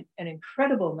also an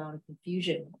incredible amount of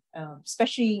confusion,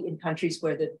 especially in countries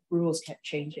where the rules kept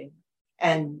changing.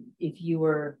 And if you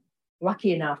were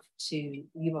lucky enough to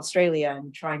leave Australia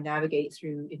and try and navigate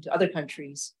through into other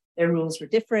countries, their rules were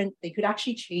different. They could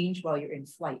actually change while you're in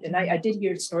flight. And I did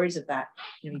hear stories of that.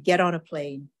 You get on a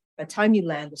plane, by the time you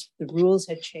land, the rules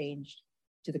had changed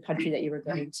to the country that you were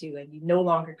going to, and you no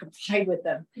longer complied with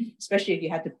them, especially if you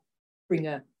had to bring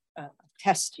a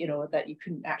test, that you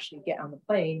couldn't actually get on the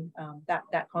plane.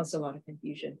 That caused a lot of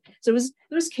confusion. So it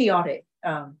was chaotic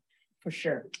for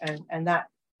sure. And that,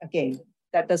 again,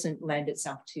 that doesn't lend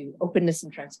itself to openness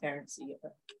and transparency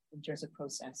in terms of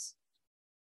process.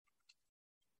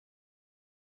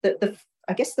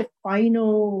 I guess the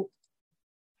final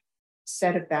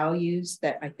set of values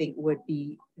that I think would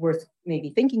be worth maybe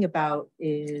thinking about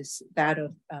is that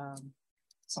of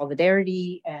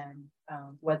solidarity, and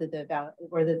whether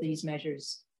these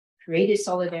measures created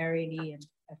solidarity and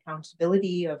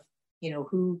accountability of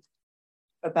who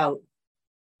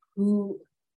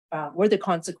were the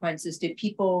consequences. Did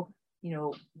people,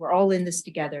 we're all in this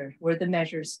together. Were the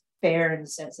measures fair in the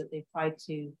sense that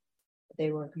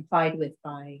they were complied with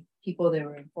by people, they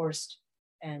were enforced,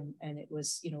 and it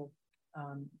was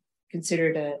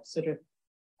considered a sort of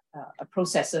a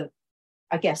process of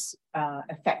I guess,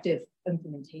 effective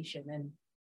implementation. And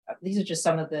these are just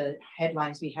some of the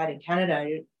headlines we had in Canada.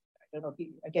 I don't know if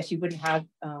I guess you wouldn't have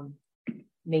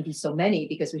maybe so many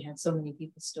because we had so many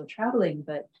people still traveling,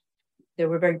 but there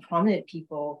were very prominent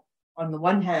people on the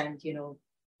one hand,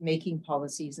 making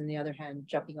policies, and the other hand,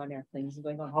 jumping on airplanes and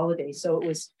going on holiday. So it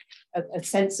was a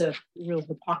sense of real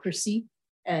hypocrisy,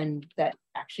 and that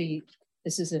actually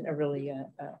this isn't a really a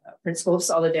principle of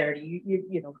solidarity.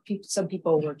 Some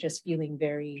people were just feeling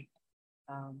very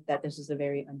that this is a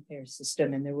very unfair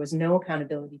system, and there was no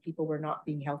accountability. People were not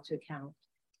being held to account,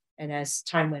 and as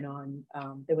time went on,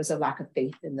 there was a lack of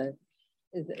faith in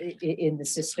the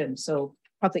system. So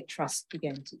public trust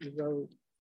began to erode.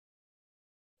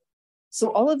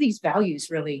 So all of these values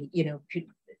really,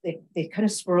 they kind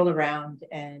of swirl around,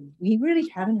 and we really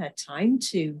haven't had time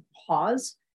to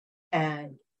pause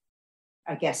and,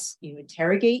 I guess,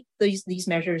 interrogate these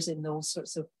measures in those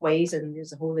sorts of ways. And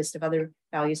there's a whole list of other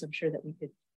values I'm sure that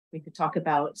we could talk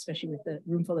about, especially with a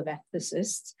room full of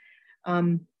ethicists.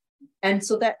 And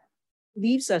so that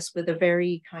leaves us with a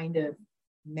very kind of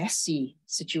messy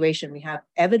situation. We have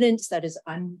evidence that is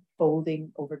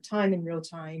unfolding over time in real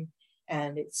time,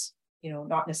 and it's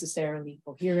not necessarily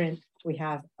coherent. We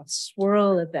have a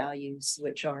swirl of values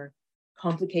which are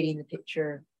complicating the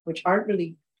picture, which aren't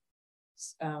really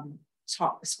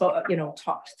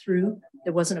talked through.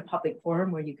 There wasn't a public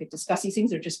forum where you could discuss these things.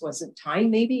 There just wasn't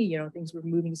time, maybe, things were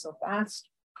moving so fast.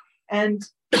 And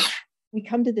we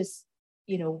come to this,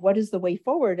 what is the way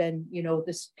forward? And,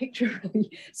 this picture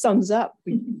really sums up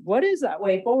what is that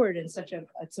way forward in such a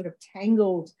sort of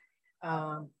tangled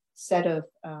set of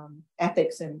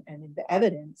ethics and the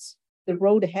evidence. The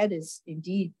road ahead is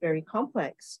indeed very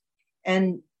complex.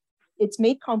 And it's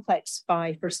made complex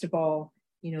by, first of all,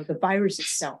 the virus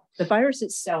itself. The virus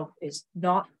itself is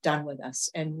not done with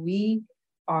us. And we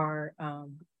are,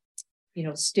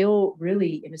 still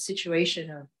really in a situation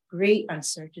of great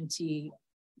uncertainty,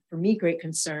 for me, great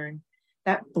concern.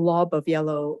 That blob of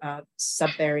yellow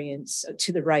subvariants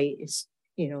to the right is,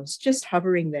 it's just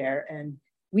hovering there, and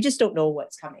we just don't know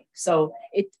what's coming. So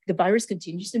the virus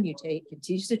continues to mutate,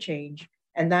 continues to change,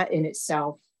 and that in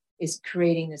itself is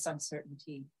creating this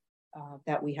uncertainty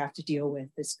that we have to deal with,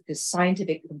 this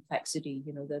scientific complexity,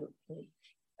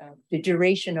 the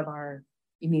duration of our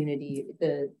immunity,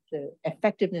 the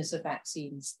effectiveness of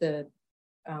vaccines, the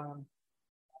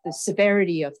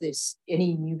severity of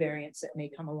any new variants that may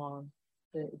come along,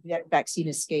 the vaccine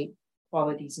escape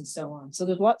qualities, and so on. So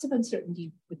there's lots of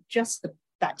uncertainty with just the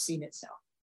vaccine itself.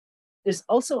 There's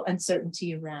also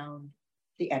uncertainty around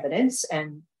the evidence,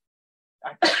 and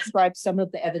I described some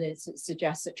of the evidence that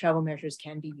suggests that travel measures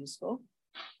can be useful.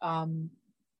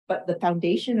 But the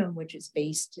foundation on which it's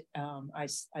based,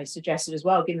 I suggested as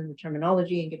well, given the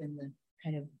terminology and given the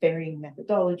kind of varying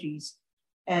methodologies,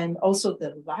 and also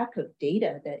the lack of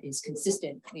data that is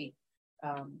consistently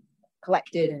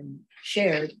collected and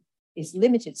shared is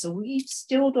limited. So we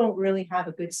still don't really have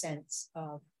a good sense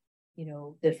of,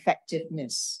 the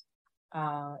effectiveness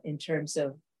in terms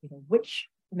of, which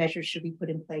measures should we put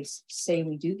in place. Say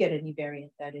we do get a new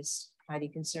variant that is highly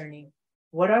concerning.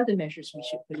 What are the measures we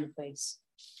should put in place,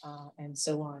 and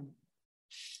so on.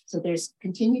 So there's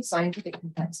continued scientific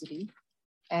complexity,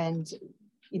 and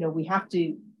we have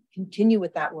to continue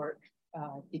with that work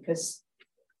because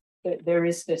there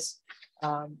is this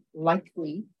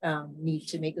likely need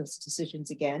to make those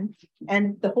decisions again.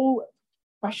 And the whole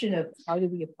question of how do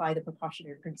we apply the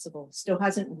precautionary principle still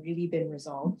hasn't really been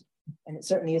resolved, and it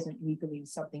certainly isn't legally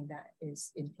something that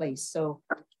is in place. So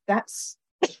that's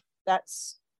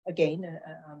again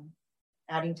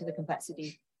adding to the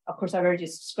complexity. Of course, I've already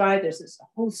described there's a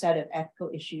whole set of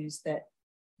ethical issues that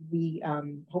we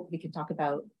hope we can talk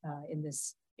about in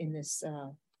this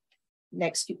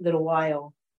next little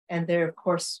while. And there are, of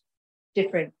course,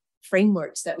 different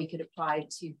frameworks that we could apply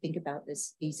to think about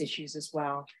these issues as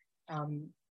well.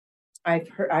 I've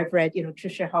read,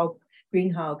 Tricia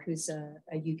Greenhalgh, who's a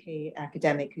UK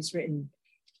academic who's written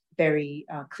very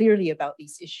clearly about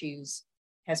these issues,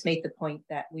 has made the point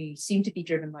that we seem to be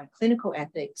driven by clinical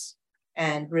ethics,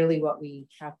 and really what we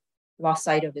have lost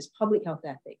sight of is public health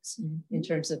ethics in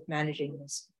terms of managing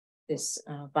this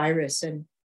virus. And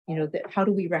how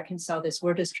do we reconcile this?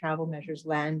 Where does travel measures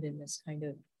land in this kind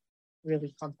of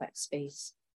really complex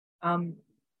space?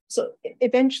 So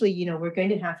eventually, we're going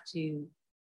to have to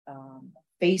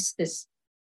face this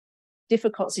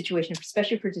difficult situation,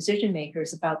 especially for decision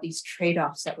makers, about these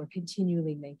trade-offs that we're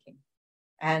continually making.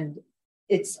 And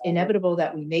it's inevitable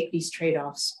that we make these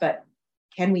trade-offs, but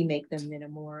can we make them in a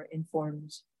more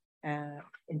informed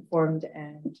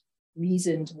and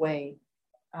reasoned way?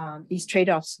 These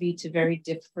trade-offs lead to very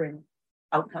different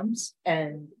outcomes,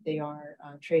 and they are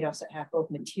trade-offs that have both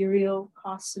material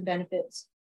costs and benefits,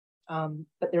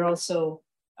 but they're also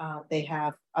they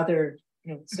have other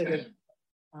sort of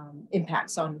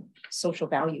impacts on social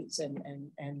values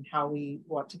and how we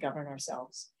want to govern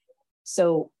ourselves.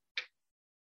 So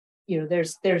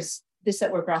there's this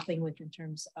that we're grappling with in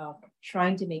terms of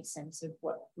trying to make sense of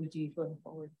what we do going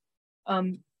forward.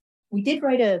 We did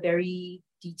write a very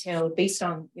detailed, based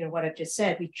on what I've just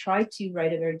said, we tried to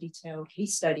write a very detailed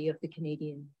case study of the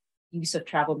Canadian use of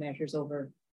travel measures over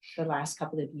the last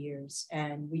couple of years.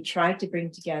 And we tried to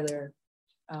bring together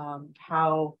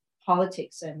how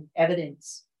politics and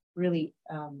evidence really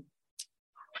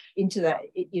into that,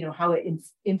 how it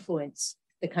influenced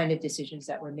the kind of decisions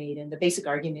that were made. And the basic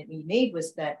argument we made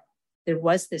was that there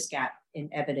was this gap in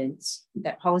evidence,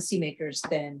 that policymakers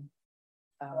then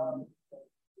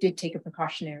did take a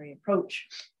precautionary approach,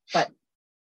 but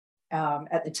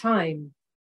at the time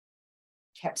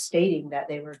kept stating that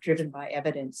they were driven by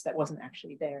evidence that wasn't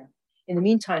actually there. In the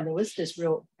meantime, there was this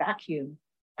real vacuum,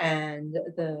 and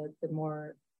the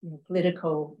more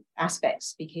political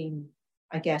aspects became,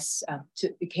 I guess,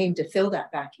 to fill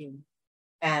that vacuum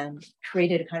and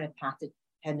created a kind of path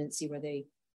dependency where they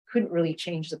couldn't really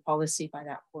change the policy by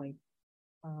that point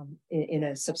in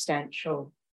a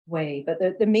substantial way.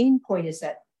 But the main point is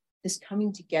that this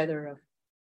coming together of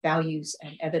values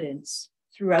and evidence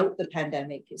throughout the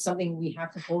pandemic is something we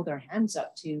have to hold our hands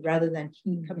up to, rather than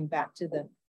keep coming back to the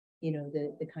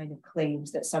kind of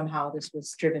claims that somehow this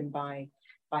was driven by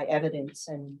evidence.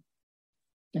 And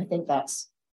I think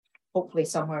that's hopefully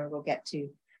somewhere we'll get to.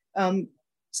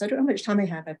 So I don't know how much time I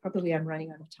have. I probably am running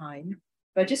out of time,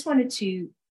 but I just wanted to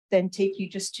then take you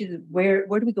just to where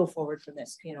do we go forward from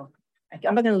this?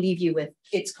 I'm not going to leave you with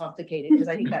it's complicated, because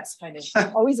I think that's kind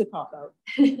of always a cop-out.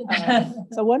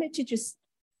 So I wanted to just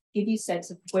give you a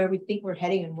sense of where we think we're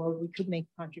heading and where we could make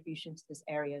a contribution to this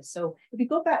area. So if we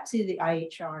go back to the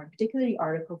IHR, and particularly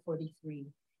Article 43,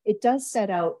 it does set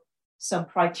out some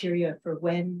criteria for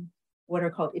when what are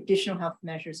called additional health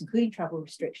measures, including travel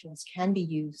restrictions, can be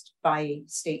used by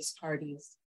states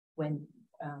parties when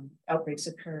outbreaks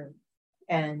occur.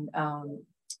 And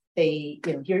they,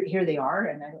 here they are,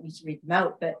 and I don't need to read them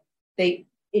out, but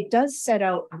it does set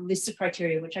out a list of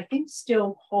criteria, which I think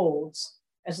still holds,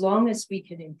 as long as we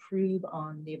can improve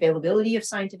on the availability of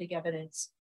scientific evidence,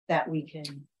 that we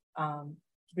can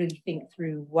really think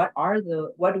through what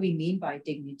do we mean by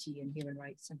dignity and human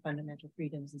rights and fundamental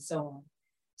freedoms and so on.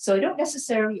 So I don't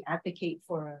necessarily advocate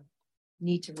for a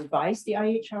need to revise the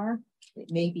IHR.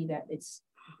 It may be that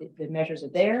the measures are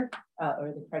there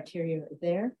or the criteria are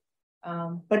there,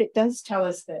 but it does tell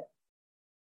us that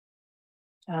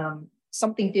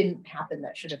something didn't happen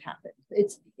that should have happened.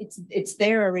 It's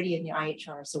there already in the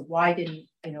IHR. So why didn't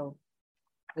the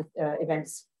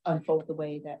events unfold the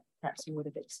way that perhaps you would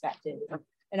have expected?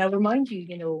 And I'll remind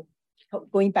you,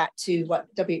 going back to what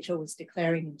WHO was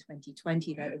declaring in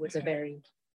 2020, that it was a very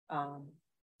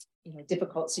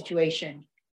difficult situation,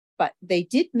 but they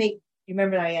did make. You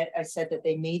remember I said that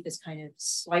they made this kind of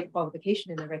slight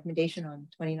qualification in the recommendation on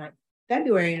 29th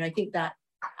February, and I think that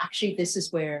actually this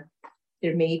is where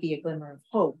there may be a glimmer of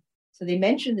hope. So they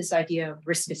mentioned this idea of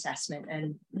risk assessment,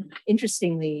 and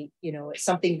interestingly, it's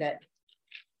something that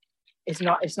is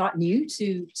not new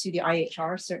to the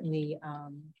IHR. Certainly,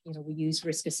 we use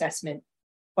risk assessment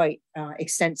quite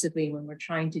extensively when we're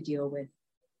trying to deal with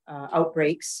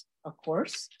outbreaks, of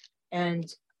course.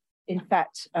 And in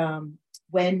fact,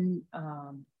 when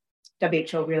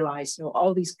WHO realized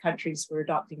all these countries were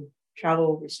adopting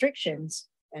travel restrictions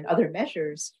and other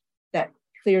measures, that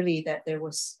clearly that there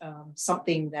was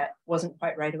something that wasn't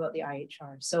quite right about the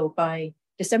IHR. So by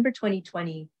December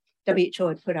 2020, WHO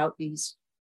had put out this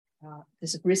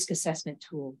risk assessment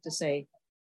tool to say,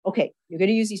 okay, you're going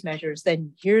to use these measures,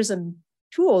 then here's a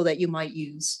tool that you might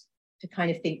use to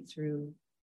kind of think through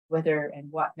whether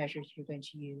and what measures you're going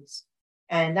to use.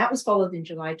 And that was followed in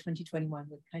July 2021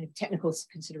 with kind of technical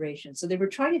considerations. So they were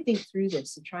trying to think through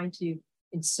this and trying to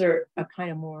insert a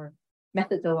kind of more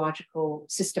methodological,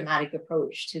 systematic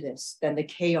approach to this than the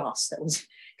chaos that was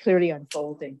clearly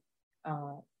unfolding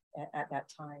at that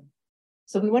time.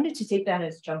 So we wanted to take that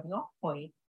as a jumping off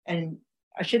point. And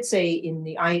I should say in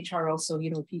the IHR also,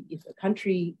 if a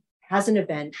country has an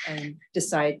event and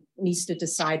needs to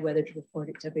decide whether to report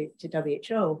it to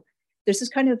WHO, there's this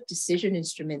kind of decision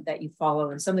instrument that you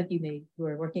follow. And some of you who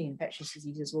are working in infectious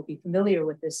diseases will be familiar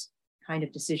with this kind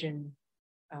of decision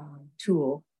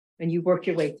tool. And you work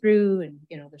your way through, and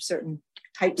there's certain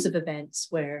types of events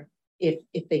where if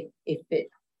it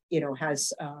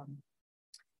has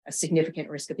a significant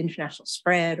risk of international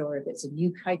spread, or if it's a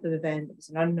new type of event, if it's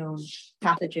an unknown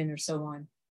pathogen or so on,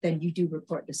 then you do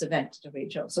report this event to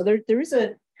WHO. So there is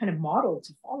a kind of model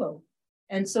to follow.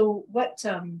 And so what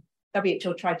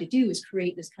WHO tried to do is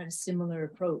create this kind of similar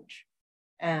approach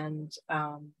and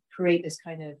create this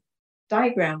kind of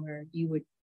diagram where you would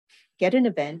get an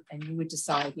event and you would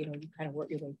decide, you kind of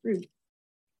work your way through.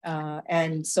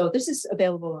 And so this is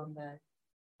available on the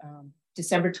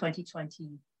December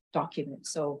 2020 document.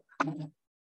 So,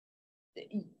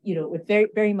 with very,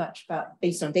 very much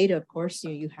based on data, of course,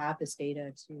 you have this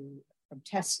data from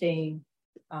testing.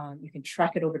 You can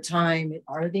track it over time.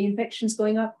 Are the infections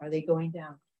going up? Are they going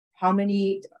down? How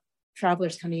many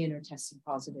travelers coming in are testing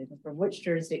positive and from which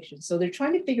jurisdictions? So they're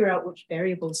trying to figure out which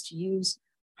variables to use.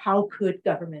 How could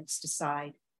governments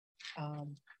decide?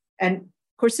 And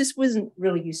of course, this wasn't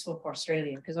really useful for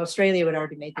Australia because Australia had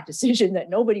already made the decision that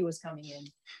nobody was coming in,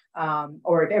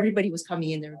 or if everybody was coming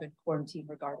in, they were going to quarantine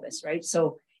regardless, right?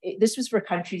 So this was for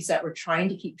countries that were trying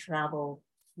to keep travel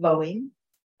flowing,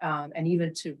 and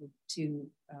even to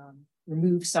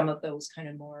remove some of those kind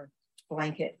of more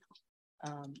blanket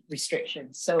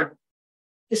restrictions. So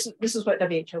this is what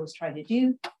WHO was trying to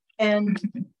do, and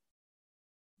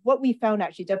what we found,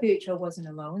 actually, WHO wasn't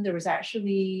alone. There was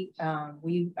actually,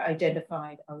 we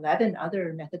identified 11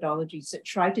 other methodologies that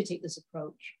tried to take this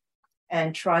approach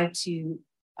and tried to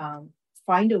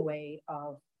find a way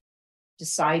of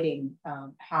deciding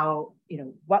how,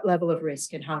 what level of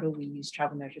risk and how do we use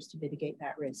travel measures to mitigate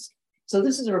that risk. So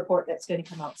this is a report that's going to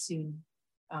come out soon,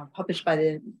 published by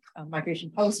the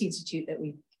Migration Policy Institute, that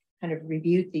we kind of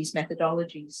reviewed these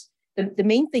methodologies. The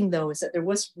main thing, though, is that there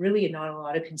was really not a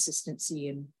lot of consistency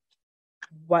in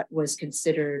what was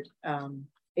considered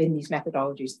in these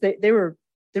methodologies.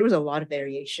 There was a lot of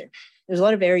variation. There's a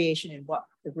lot of variation in what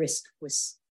the risk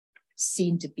was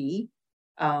seen to be,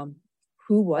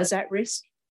 who was at risk,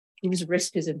 whose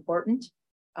risk is important,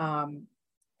 and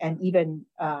even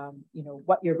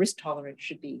what your risk tolerance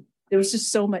should be. There was just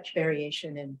so much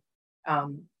variation, and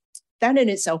that in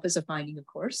itself is a finding, of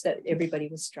course, that everybody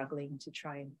was struggling to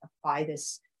try and apply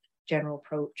this general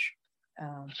approach.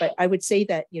 But I would say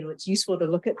that, it's useful to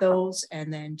look at those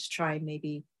and then to try and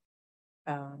maybe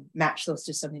match those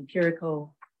to some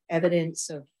empirical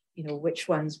evidence of, which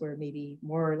ones were maybe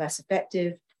more or less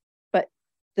effective. But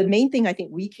the main thing I think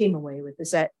we came away with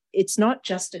is that it's not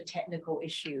just a technical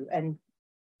issue. And,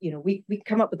 we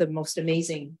come up with the most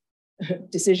amazing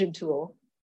decision tool.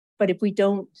 But if we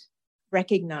don't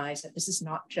recognize that this is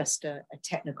not just a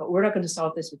technical, we're not going to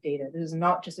solve this with data. This is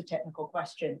not just a technical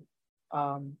question,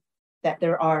 that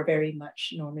there are very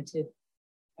much normative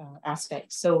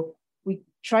aspects. So we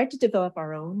tried to develop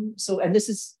our own. So, and this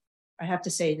is, I have to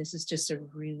say, this is just a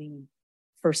really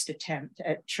first attempt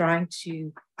at trying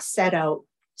to set out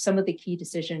some of the key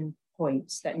decision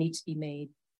points that need to be made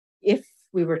if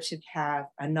we were to have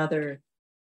another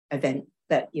event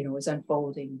that, is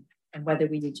unfolding, and whether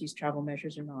we need to use travel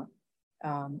measures or not.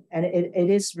 And it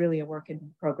is really a work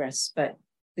in progress. But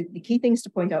the key things to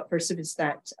point out first is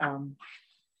that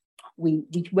we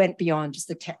went beyond just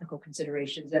the technical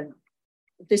considerations, and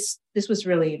this was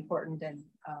really important, and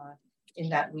in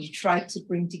that we tried to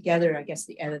bring together, I guess,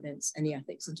 the evidence and the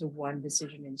ethics into one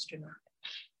decision instrument.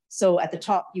 So at the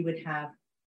top, you would have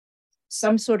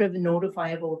some sort of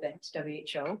notifiable event to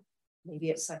WHO. Maybe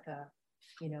it's like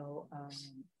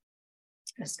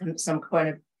some kind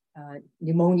of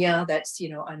pneumonia that's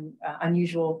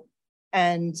unusual,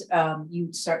 and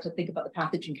you start to think about the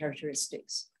pathogen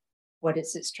characteristics. What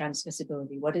is its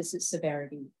transmissibility? What is its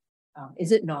severity?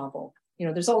 Is it novel?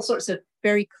 There's all sorts of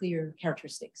very clear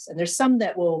characteristics, and there's some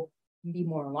that will be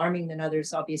more alarming than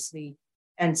others, obviously,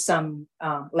 and some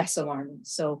less alarming.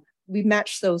 So we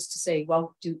match those to say,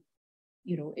 well,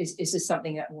 is this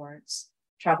something that warrants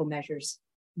travel measures?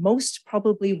 Most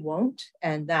probably won't,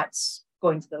 and that's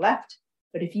going to the left.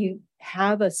 But if you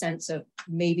have a sense of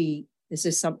maybe this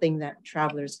is something that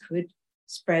travelers could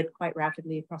spread quite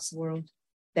rapidly across the world,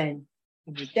 then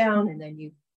you move down, and then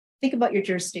you think about your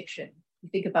jurisdiction. You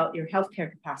think about your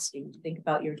healthcare capacity. You think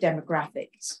about your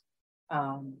demographics.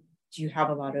 Do you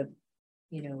have a lot of,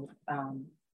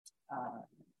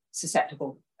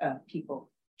 susceptible people?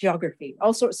 Geography,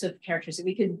 all sorts of characteristics.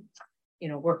 We can,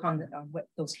 work on what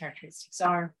those characteristics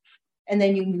are. And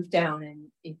then you move down,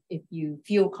 and if you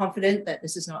feel confident that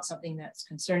this is not something that's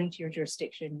concerning to your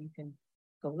jurisdiction, you can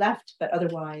go left, but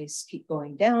otherwise keep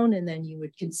going down. And then you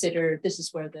would consider, this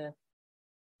is where the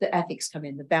ethics come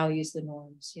in, the values, the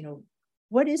norms.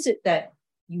 What is it that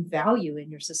you value in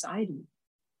your society?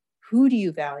 Who do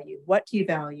you value? What do you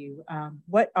value?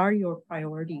 What are your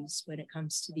priorities when it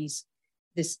comes to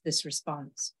this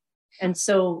response? And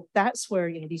so that's where,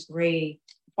 these gray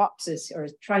boxes or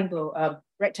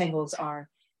rectangles are,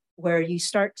 where you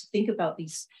start to think about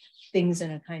these things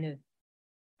in a kind of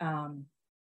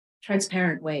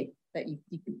transparent way, that you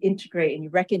integrate and you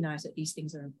recognize that these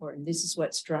things are important. This is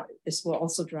this will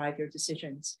also drive your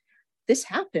decisions. This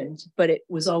happened, but it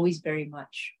was always very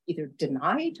much either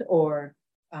denied or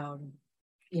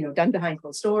done behind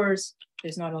closed doors.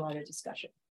 There's not a lot of discussion.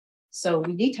 So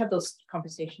we need to have those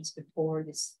conversations before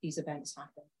these events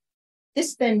happen.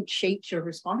 This then shapes your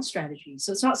response strategy.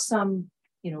 So it's not some,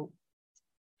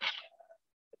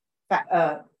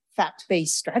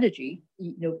 fact-based strategy.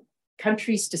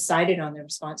 Countries decided on their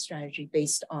response strategy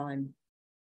based on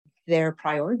their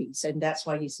priorities, and that's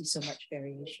why you see so much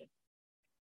variation.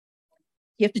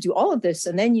 You have to do all of this,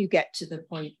 and then you get to the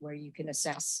point where you can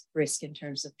assess risk in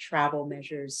terms of travel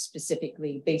measures,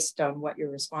 specifically based on what your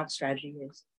response strategy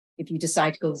is. If you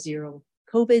decide to go zero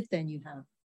COVID, then you have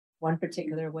one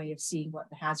particular way of seeing what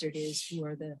the hazard is, who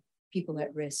are the people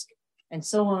at risk, and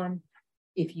so on.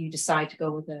 If you decide to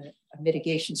go with a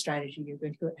mitigation strategy, you're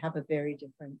going to have a very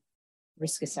different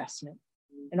risk assessment.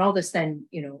 And all this then,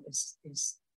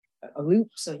 is a loop.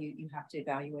 So you have to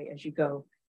evaluate as you go.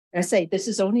 And I say, this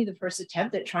is only the first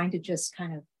attempt at trying to just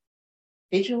kind of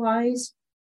visualize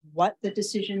what the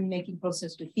decision-making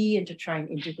process would be and to try and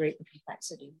integrate the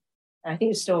complexity. And I think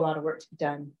there's still a lot of work to be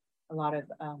done, a lot of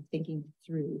thinking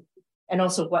through, and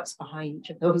also what's behind each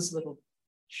of those little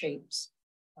shapes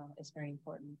is very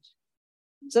important.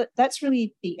 So that's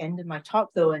really the end of my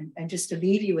talk, though, and just to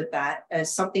leave you with that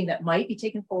as something that might be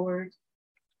taken forward.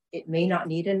 It may not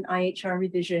need an IHR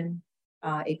revision.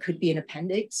 It could be an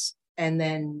appendix, and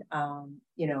then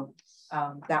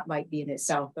that might be in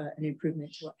itself an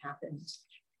improvement to what happened.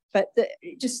 But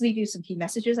just leave you some key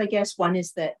messages, I guess. One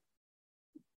is that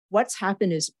what's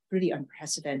happened is really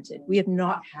unprecedented. We have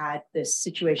not had this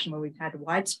situation where we've had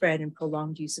widespread and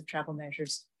prolonged use of travel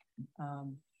measures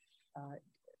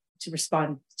to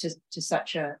respond to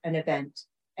such an event.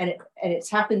 And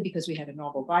it's happened because we had a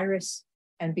novel virus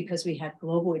and because we had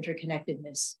global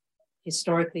interconnectedness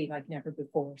historically like never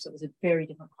before. So it was a very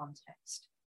different context.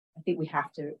 I think we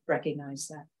have to recognize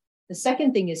that. The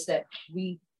second thing is that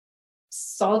we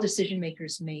saw decision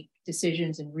makers make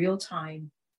decisions in real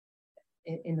time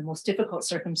in the most difficult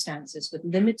circumstances with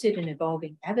limited and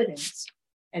evolving evidence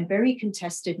and very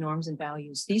contested norms and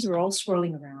values. These were all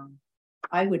swirling around.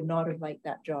 I would not have liked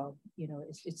that job.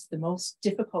 It's the most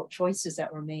difficult choices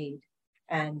that were made.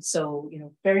 And so,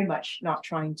 very much not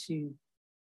trying to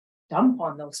dump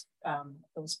on those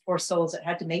poor souls that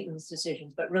had to make those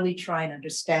decisions, but really try and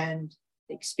understand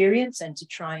the experience and to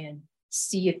try and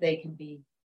see if they can be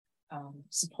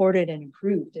supported and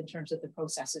improved in terms of the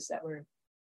processes that were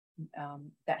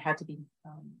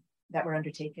that were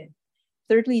undertaken.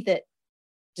 Thirdly, that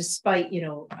despite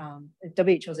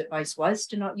WHO's advice was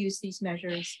to not use these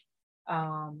measures,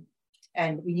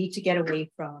 and we need to get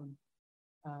away from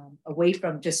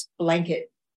just blanket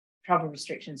travel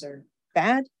restrictions are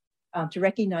bad, to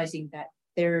recognizing that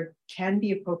there can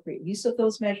be appropriate use of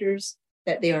those measures,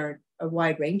 that they are a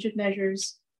wide range of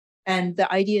measures, and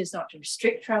the idea is not to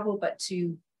restrict travel, but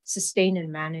to sustain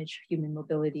and manage human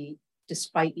mobility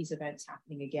despite these events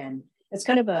happening again. It's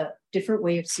kind of a different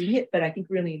way of seeing it, but I think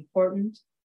really important.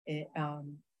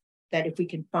 That if we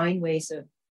can find ways of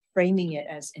framing it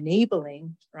as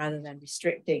enabling rather than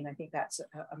restricting, I think that's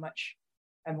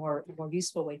a more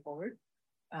useful way forward.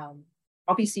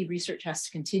 Obviously, research has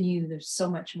to continue. There's so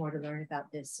much more to learn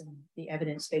about this, and the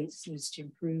evidence base needs to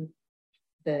improve.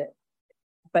 But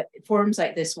forums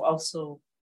like this will also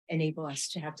enable us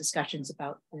to have discussions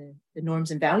about the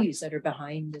norms and values that are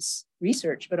behind this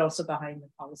research, but also behind the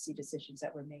policy decisions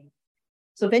that were made.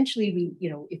 So eventually,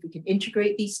 if we can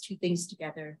integrate these two things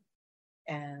together,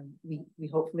 and we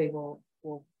hopefully will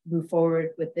move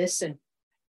forward with this and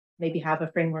maybe have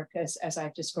a framework as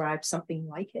I've described, something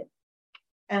like it.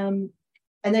 And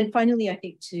then finally, I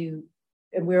think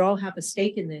and we all have a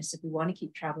stake in this if we want to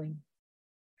keep traveling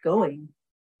going,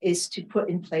 is to put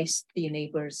in place the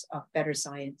enablers of better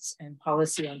science and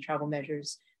policy on travel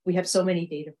measures. We have so many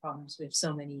data problems. We have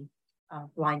so many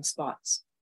blind spots.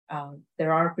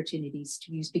 There are opportunities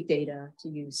to use big data, to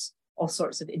use all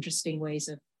sorts of interesting ways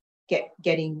of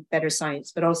getting better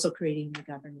science, but also creating the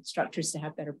governance structures to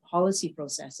have better policy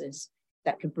processes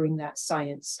that could bring that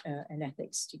science and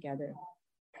ethics together.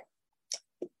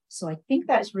 So I think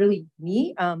that's really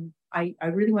me. I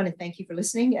really want to thank you for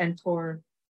listening and for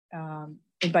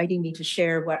inviting me to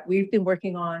share what we've been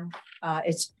working on.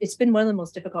 It's been one of the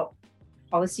most difficult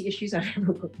policy issues I've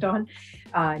ever worked on.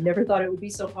 Never thought it would be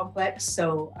so complex.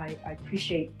 So I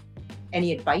appreciate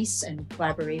any advice and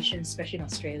collaboration, especially in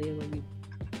Australia where you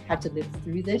had to live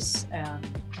through this. I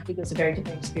think it was a very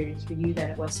different experience for you than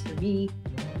it was for me.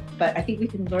 But I think we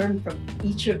can learn from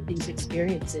each of these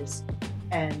experiences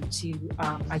and to,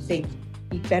 I think,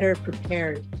 be better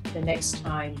prepared the next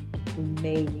time we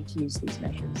may need to use these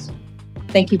measures.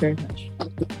 Thank you very much.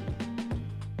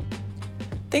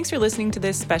 Thanks for listening to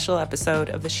this special episode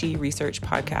of the She Research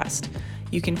Podcast.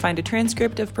 You can find a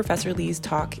transcript of Professor Lee's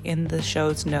talk in the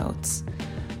show's notes.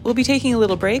 We'll be taking a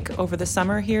little break over the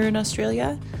summer here in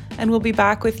Australia, and we'll be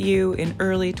back with you in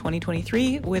early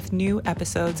 2023 with new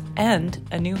episodes and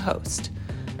a new host.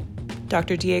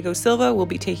 Dr. Diego Silva will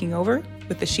be taking over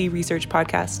with the She Research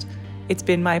Podcast. It's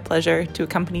been my pleasure to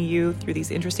accompany you through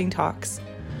these interesting talks.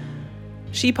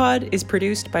 ShePod is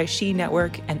produced by She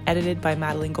Network and edited by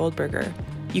Madeline Goldberger.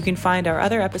 You can find our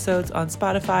other episodes on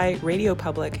Spotify, Radio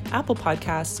Public, Apple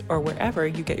Podcasts, or wherever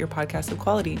you get your podcasts of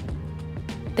quality.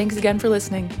 Thanks again for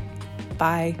listening.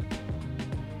 Bye.